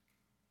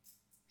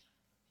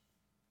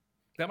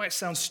 That might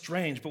sound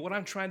strange, but what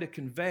I'm trying to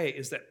convey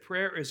is that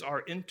prayer is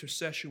our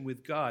intercession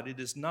with God. It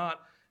is not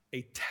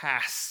a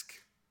task.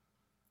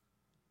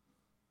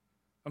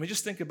 I mean,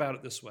 just think about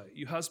it this way.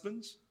 You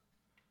husbands,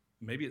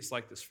 maybe it's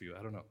like this for you,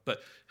 I don't know.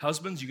 But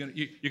husbands, you're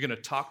going to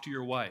talk to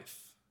your wife.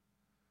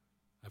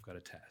 I've got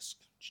a task.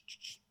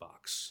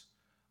 Box.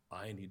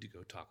 I need to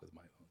go talk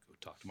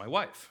to my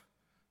wife.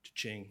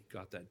 Cha-ching,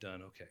 got that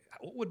done. Okay.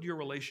 What would your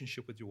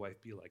relationship with your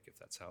wife be like if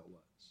that's how it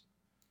was?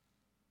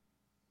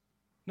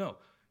 No.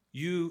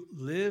 You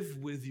live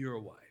with your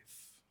wife,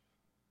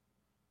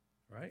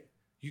 right?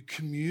 You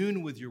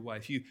commune with your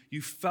wife.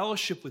 You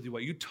fellowship with your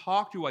wife. You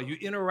talk to your wife. You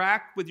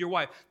interact with your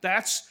wife.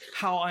 That's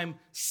how I'm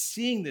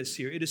seeing this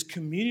here. It is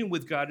communion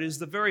with God. It is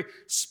the very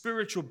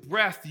spiritual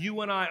breath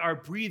you and I are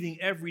breathing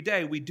every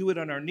day. We do it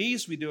on our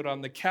knees. We do it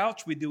on the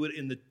couch. We do it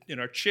in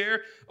our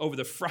chair, over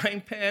the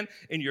frying pan,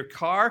 in your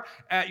car,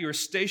 at your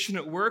station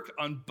at work,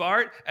 on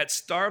BART, at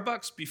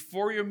Starbucks,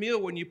 before your meal,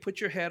 when you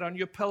put your head on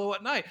your pillow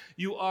at night.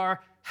 You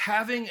are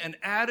having an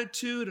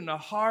attitude and a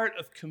heart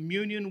of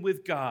communion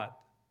with God.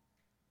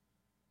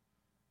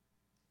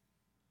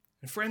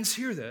 And friends,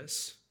 hear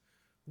this.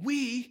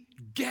 We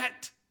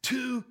get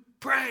to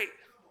pray.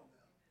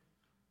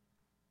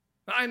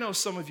 Now, I know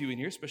some of you in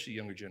here, especially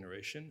younger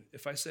generation,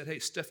 if I said, hey,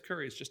 Steph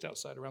Curry is just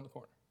outside around the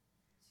corner.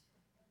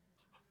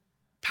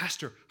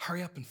 Pastor,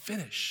 hurry up and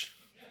finish.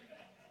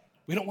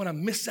 We don't want to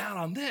miss out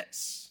on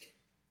this.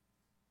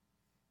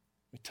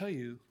 Let me tell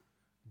you,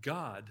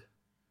 God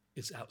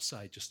is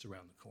outside just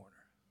around the corner.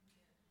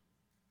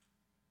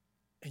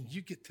 And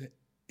you get to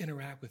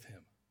interact with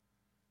him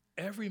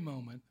every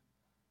moment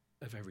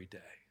of every day.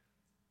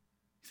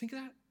 You think of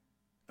that?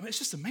 I mean, it's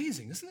just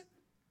amazing, isn't it?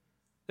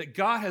 That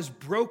God has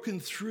broken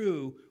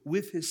through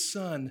with his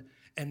Son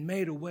and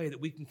made a way that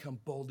we can come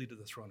boldly to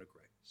the throne of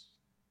grace.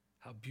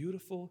 How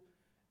beautiful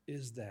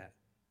is that?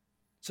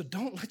 So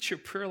don't let your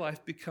prayer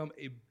life become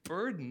a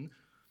burden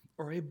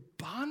or a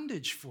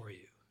bondage for you.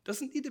 It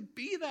doesn't need to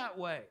be that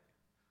way.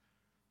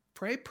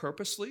 Pray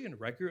purposely and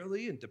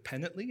regularly and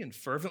dependently and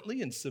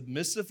fervently and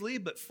submissively.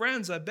 But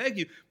friends, I beg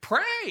you,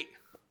 pray.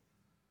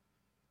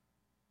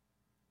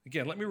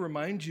 Again, let me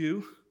remind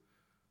you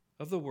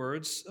of the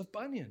words of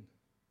Bunyan.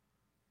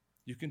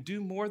 You can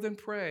do more than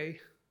pray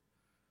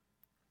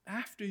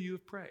after you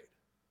have prayed.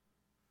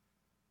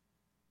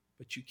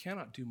 But you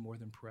cannot do more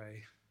than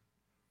pray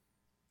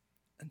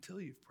until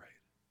you've prayed.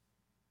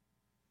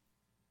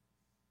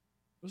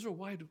 Those are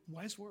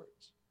wise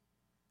words.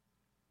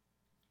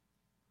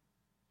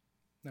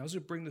 Now, as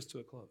we bring this to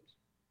a close,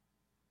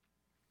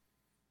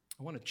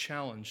 I want to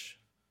challenge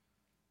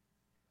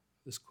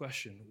this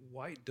question: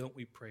 why don't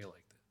we pray like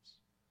this?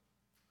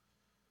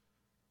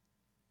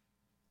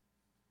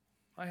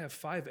 I have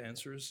 5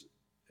 answers,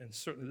 and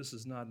certainly this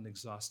is not an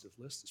exhaustive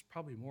list. There's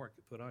probably more I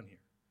could put on here.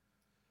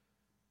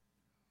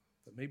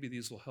 But maybe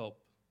these will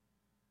help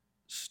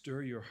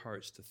stir your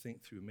hearts to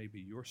think through maybe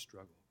your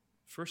struggle.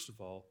 First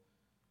of all,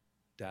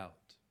 doubt.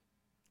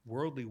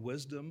 Worldly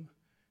wisdom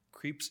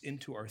creeps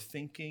into our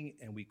thinking,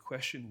 and we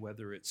question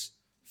whether it's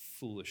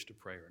foolish to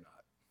pray or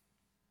not.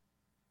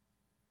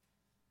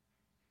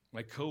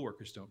 My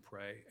coworkers don't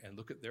pray, and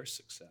look at their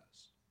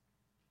success.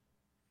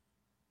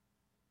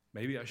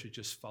 Maybe I should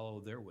just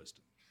follow their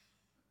wisdom.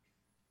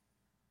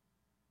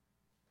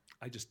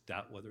 I just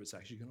doubt whether it's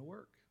actually going to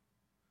work.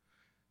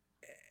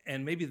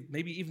 And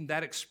maybe even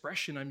that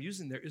expression I'm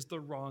using there is the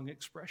wrong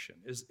expression.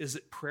 Is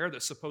it prayer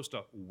that's supposed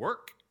to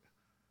work?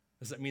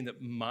 Does that mean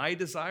that my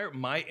desire,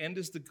 my end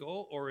is the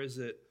goal, or is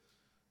it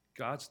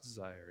God's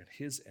desire and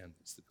his end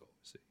is the goal?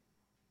 See?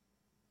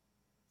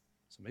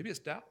 So maybe it's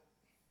doubt.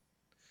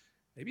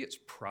 Maybe it's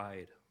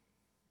pride.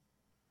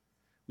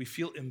 We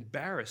feel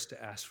embarrassed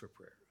to ask for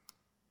prayer.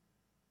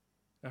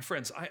 Now,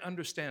 friends, I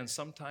understand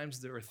sometimes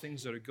there are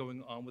things that are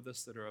going on with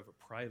us that are of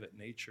a private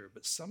nature,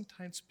 but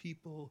sometimes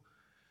people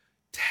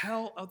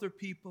tell other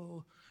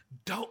people,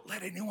 don't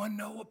let anyone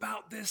know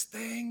about this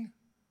thing.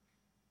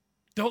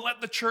 Don't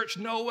let the church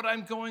know what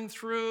I'm going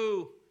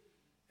through.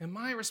 And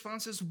my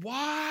response is,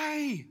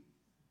 why?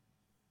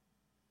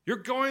 You're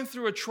going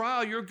through a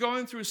trial. You're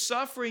going through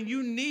suffering.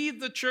 You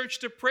need the church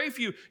to pray for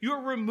you.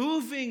 You're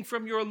removing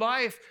from your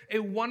life a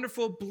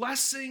wonderful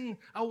blessing,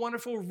 a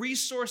wonderful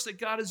resource that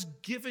God has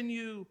given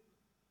you.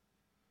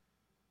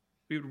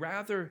 We would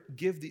rather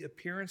give the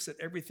appearance that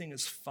everything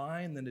is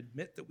fine than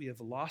admit that we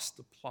have lost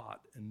the plot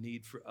and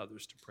need for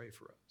others to pray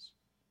for us.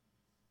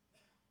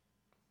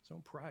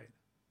 So pride.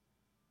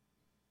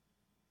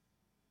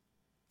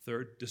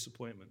 Third,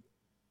 disappointment.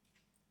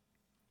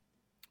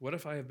 What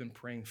if I have been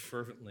praying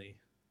fervently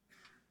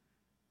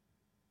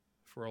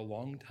for a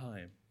long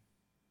time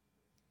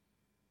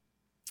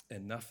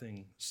and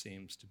nothing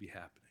seems to be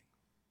happening.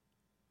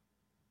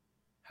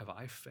 Have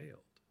I failed?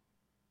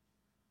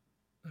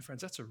 My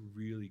friends, that's a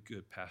really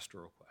good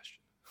pastoral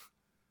question.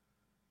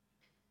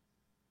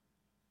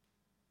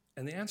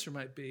 And the answer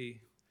might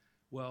be,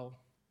 well,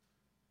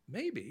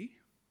 maybe,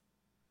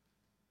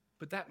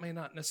 but that may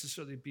not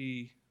necessarily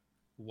be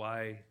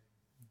why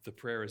the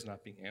prayer is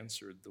not being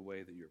answered the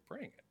way that you're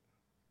praying it.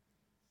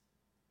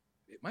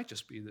 It might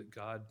just be that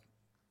God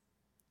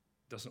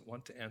doesn't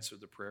want to answer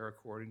the prayer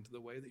according to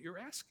the way that you're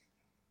asking.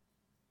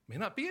 It may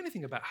not be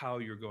anything about how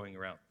you're going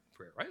around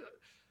prayer, right?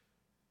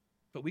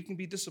 But we can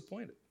be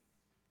disappointed.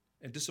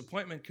 And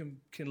disappointment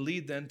can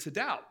lead then to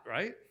doubt,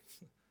 right?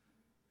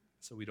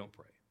 So we don't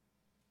pray.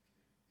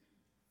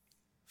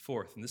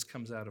 Fourth, and this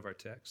comes out of our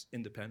text,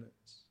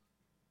 independence.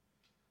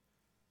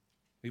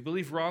 We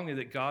believe wrongly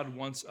that God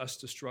wants us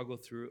to struggle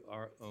through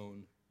our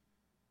own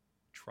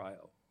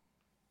trial.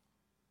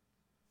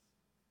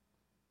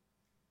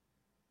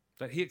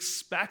 That he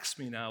expects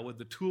me now with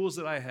the tools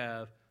that I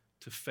have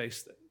to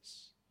face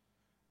this.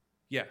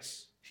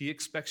 Yes, he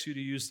expects you to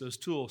use those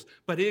tools,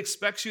 but he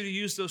expects you to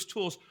use those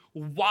tools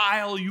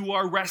while you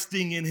are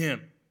resting in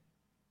him,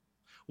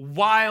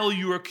 while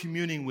you are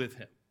communing with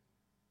him.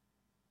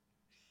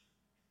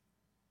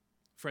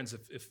 Friends,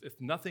 if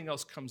nothing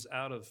else comes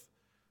out of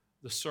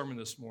the sermon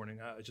this morning,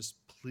 I just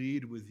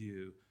plead with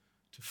you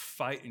to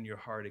fight in your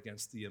heart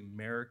against the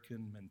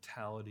American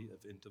mentality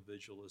of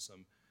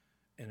individualism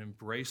and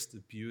embrace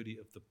the beauty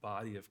of the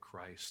body of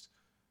Christ,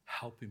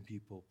 helping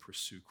people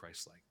pursue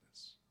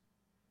Christ-likeness.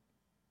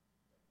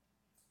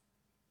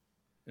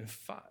 And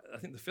I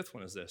think the fifth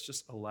one is this,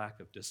 just a lack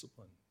of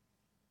discipline.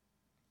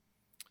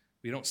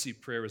 We don't see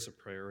prayer as a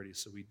priority,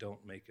 so we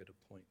don't make it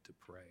a point to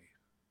pray.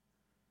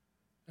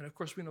 And of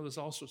course, we know there's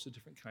all sorts of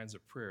different kinds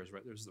of prayers,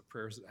 right? There's the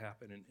prayers that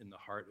happen in the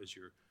heart as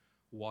you're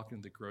walking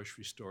to the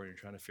grocery store and you're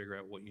trying to figure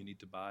out what you need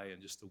to buy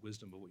and just the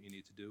wisdom of what you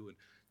need to do. And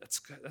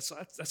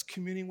that's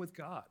communing with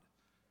God.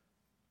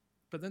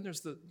 But then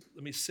there's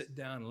let me sit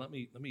down and let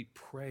me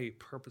pray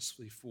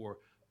purposefully for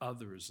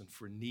others and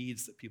for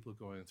needs that people are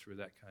going through,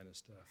 that kind of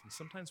stuff. And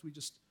sometimes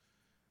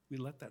we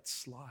let that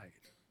slide.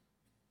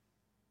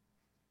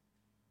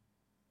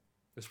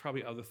 There's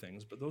probably other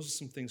things, but those are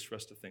some things for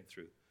us to think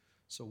through.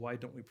 So why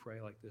don't we pray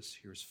like this?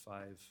 Here's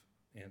 5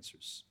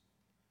 answers.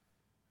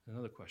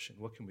 Another question,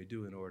 what can we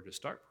do in order to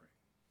start praying?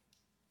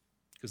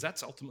 Because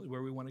that's ultimately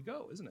where we want to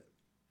go, isn't it?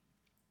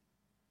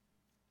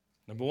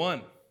 Number 1,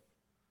 this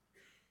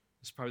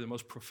is probably the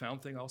most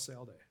profound thing I'll say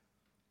all day.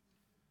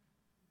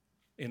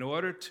 In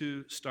order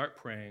to start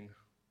praying,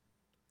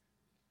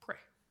 pray.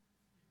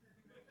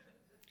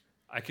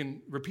 I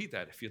can repeat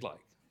that if you'd like.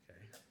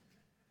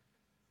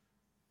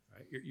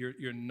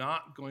 You're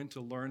not going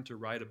to learn to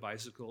ride a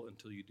bicycle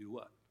until you do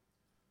what?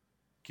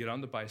 Get on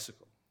the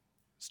bicycle,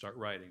 start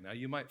riding. Now,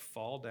 you might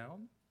fall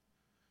down.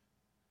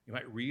 You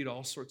might read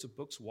all sorts of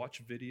books,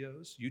 watch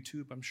videos.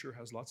 YouTube, I'm sure,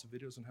 has lots of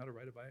videos on how to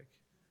ride a bike.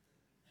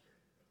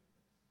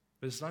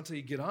 But it's not until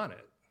you get on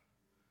it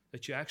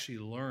that you actually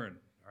learn,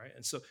 all right?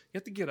 And so you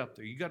have to get up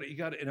there. You got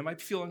to, and it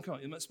might feel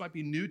uncomfortable. This might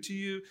be new to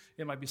you.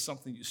 It might be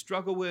something you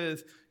struggle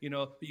with,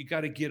 but you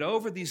got to get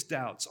over these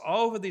doubts,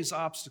 over these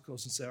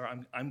obstacles and say, all right,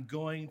 I'm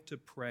going to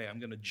pray. I'm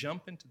going to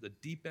jump into the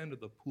deep end of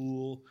the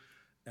pool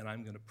and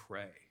I'm going to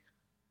pray.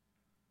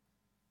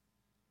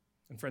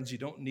 And friends, you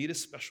don't need a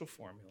special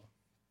formula.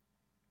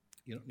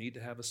 You don't need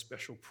to have a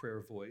special prayer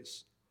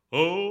voice.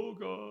 Oh,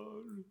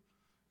 God.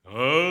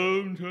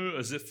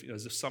 As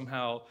if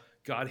somehow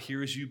God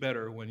hears you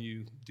better when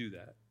you do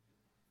that.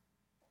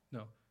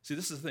 No. See,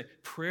 this is the thing.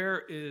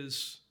 Prayer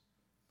is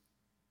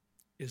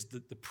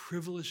the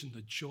privilege and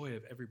the joy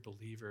of every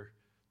believer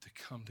to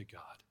come to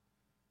God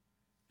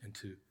and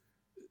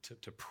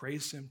to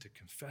praise him, to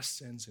confess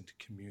sins, and to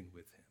commune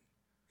with him.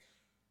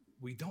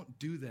 We don't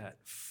do that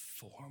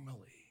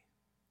formally.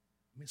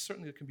 I mean,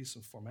 certainly there can be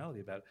some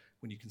formality about it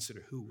when you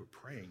consider who we're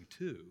praying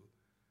to,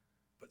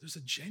 but there's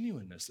a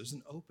genuineness, there's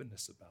an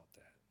openness about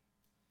that.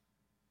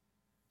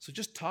 So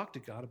just talk to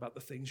God about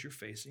the things you're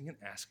facing and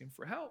ask him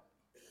for help.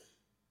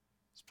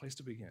 It's a place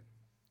to begin.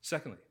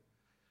 Secondly,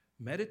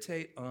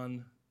 meditate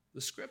on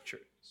the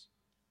scriptures.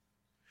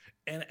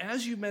 And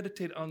as you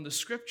meditate on the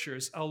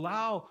scriptures,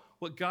 allow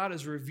what God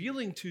is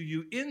revealing to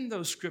you in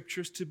those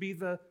scriptures to be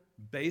the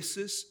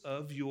basis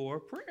of your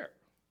prayer.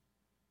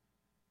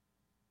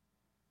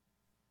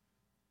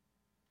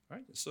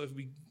 Right? So if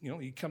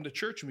you come to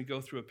church and we go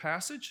through a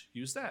passage,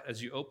 use that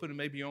as you open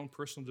maybe your own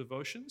personal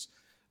devotions,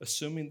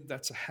 assuming that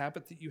that's a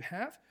habit that you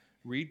have.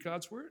 Read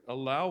God's word.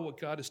 Allow what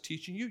God is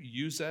teaching you.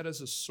 Use that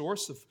as a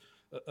source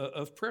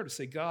of prayer to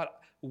say, God,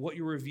 what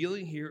you're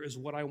revealing here is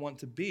what I want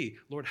to be.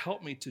 Lord,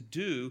 help me to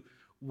do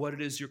what it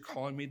is you're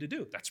calling me to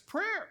do. That's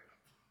prayer.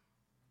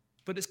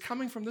 But it's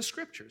coming from the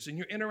scriptures, and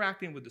you're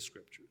interacting with the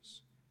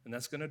scriptures. And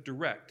that's going to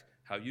direct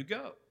how you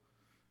go.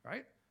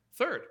 Right?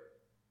 Third,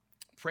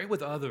 pray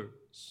with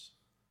others.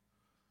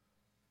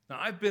 Now,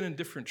 I've been in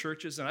different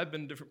churches, and I've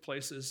been in different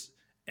places,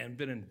 and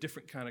been in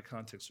different kind of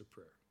contexts of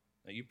prayer.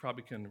 Now, you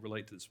probably can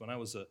relate to this. When I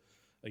was a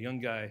young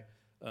guy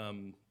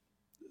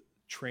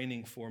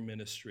training for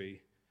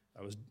ministry,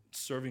 I was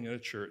serving at a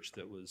church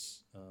that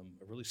was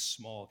a really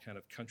small kind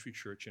of country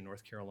church in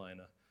North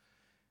Carolina.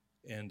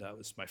 And it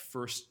was my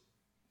first,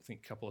 I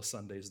think, couple of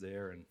Sundays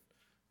there. And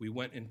we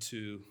went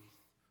into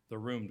the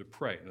room to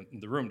pray.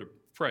 And the room to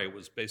pray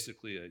was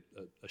basically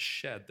a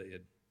shed they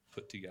had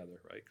put together,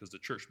 right? Because the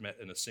church met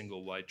in a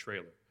single wide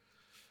trailer.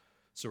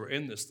 So we're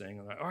in this thing.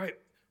 And I'm like, all right,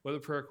 what are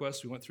the prayer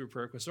requests? We went through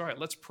prayer requests. All right,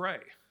 let's pray.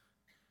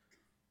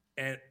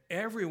 And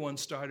everyone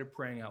started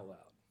praying out loud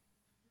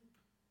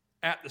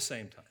at the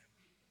same time.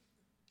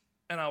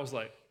 And I was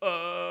like,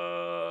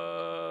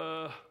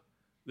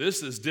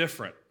 this is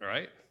different,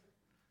 right?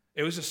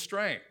 It was just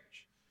strange.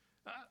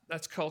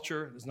 That's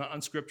culture. It's not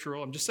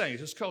unscriptural. I'm just saying,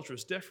 it's just culture.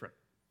 It's different.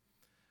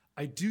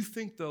 I do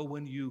think, though,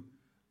 when you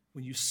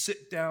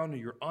sit down or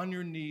you're on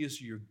your knees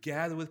or you're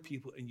gathered with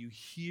people and you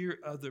hear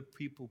other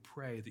people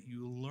pray, that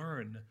you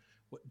learn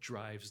what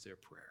drives their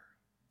prayer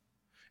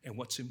and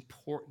what's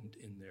important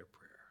in their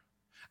prayer.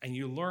 And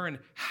you learn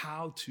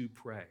how to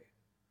pray.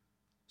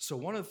 So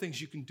one of the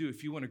things you can do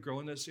if you want to grow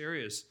in this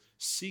area is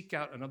seek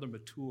out another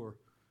mature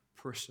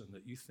person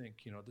that you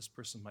think, this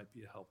person might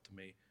be a help to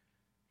me.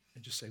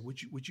 And just say,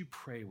 would you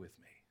pray with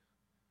me?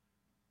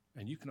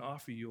 And you can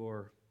offer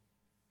your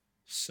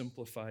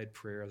simplified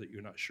prayer that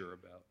you're not sure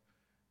about.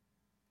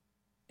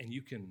 And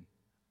you can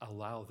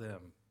allow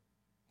them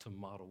to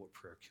model what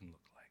prayer can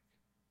look like.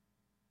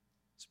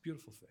 It's a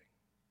beautiful thing.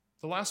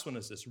 The last one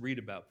is this: read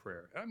about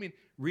prayer. I mean,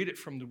 read it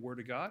from the Word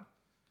of God,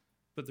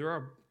 but there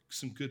are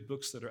some good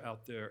books that are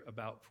out there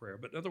about prayer.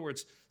 But in other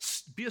words,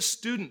 be a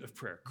student of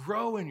prayer.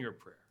 Grow in your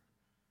prayer.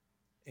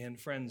 And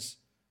friends,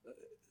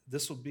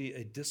 this will be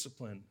a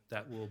discipline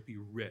that will be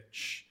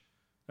rich.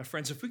 Now,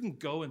 friends, if we can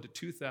go into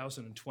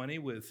 2020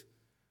 with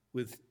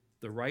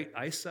the right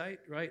eyesight,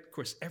 right? Of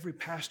course, every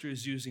pastor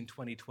is using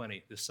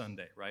 2020 this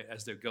Sunday, right,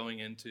 as they're going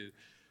into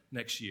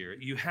next year.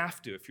 You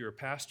have to, if you're a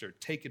pastor,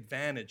 take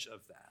advantage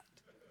of that.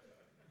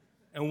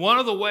 And one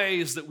of the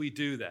ways that we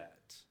do that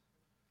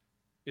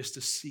is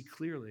to see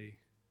clearly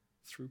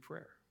through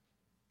prayer.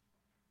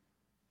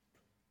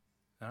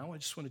 Now, I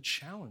just want to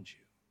challenge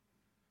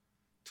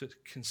you to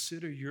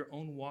consider your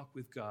own walk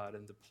with God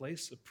and the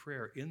place of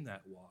prayer in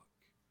that walk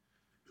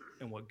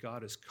and what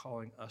God is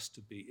calling us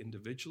to be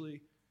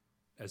individually,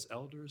 as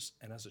elders,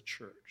 and as a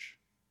church,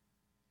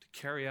 to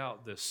carry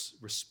out this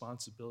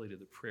responsibility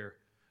of prayer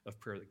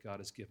that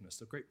God has given us,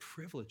 the great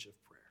privilege of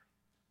prayer.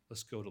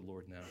 Let's go to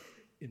Lord now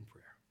in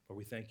prayer. Lord,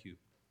 we thank you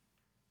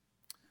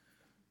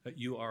that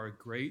you are a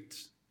great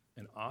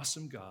and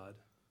awesome God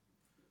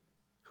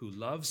who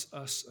loves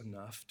us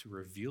enough to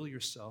reveal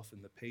yourself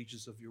in the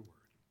pages of your word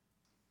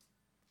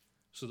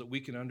so that we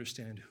can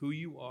understand who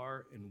you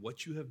are and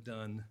what you have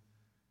done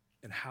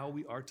and how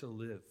we are to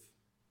live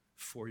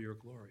for your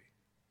glory.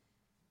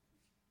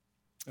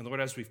 And Lord,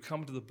 as we've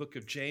come to the book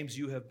of James,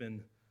 you have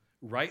been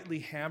rightly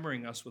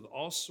hammering us with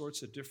all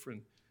sorts of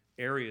different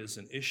areas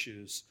and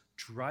issues,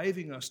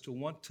 driving us to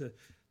want to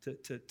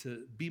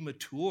be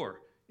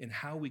mature in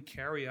how we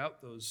carry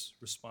out those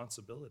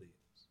responsibilities.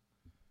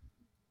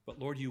 But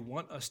Lord, you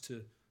want us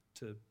to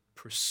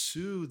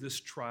pursue this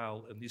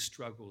trial and these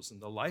struggles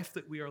and the life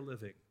that we are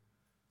living,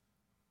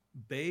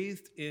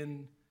 bathed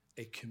in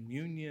a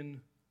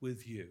communion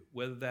with you,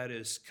 whether that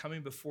is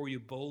coming before you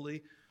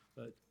boldly,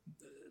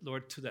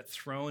 Lord, to that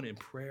throne in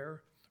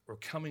prayer, or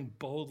coming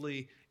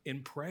boldly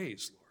in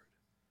praise, Lord.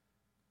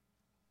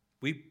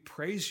 We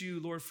praise you,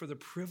 Lord, for the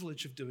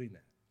privilege of doing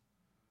that.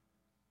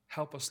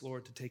 Help us,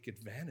 Lord, to take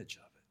advantage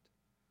of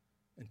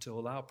it and to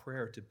allow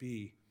prayer to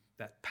be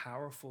that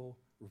powerful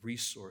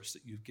resource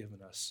that you've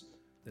given us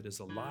that is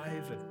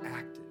alive and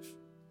active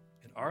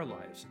in our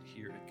lives and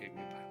here at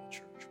Gateway Bible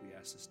Church. We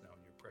ask this now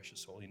in your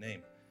precious holy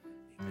name.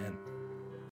 Amen.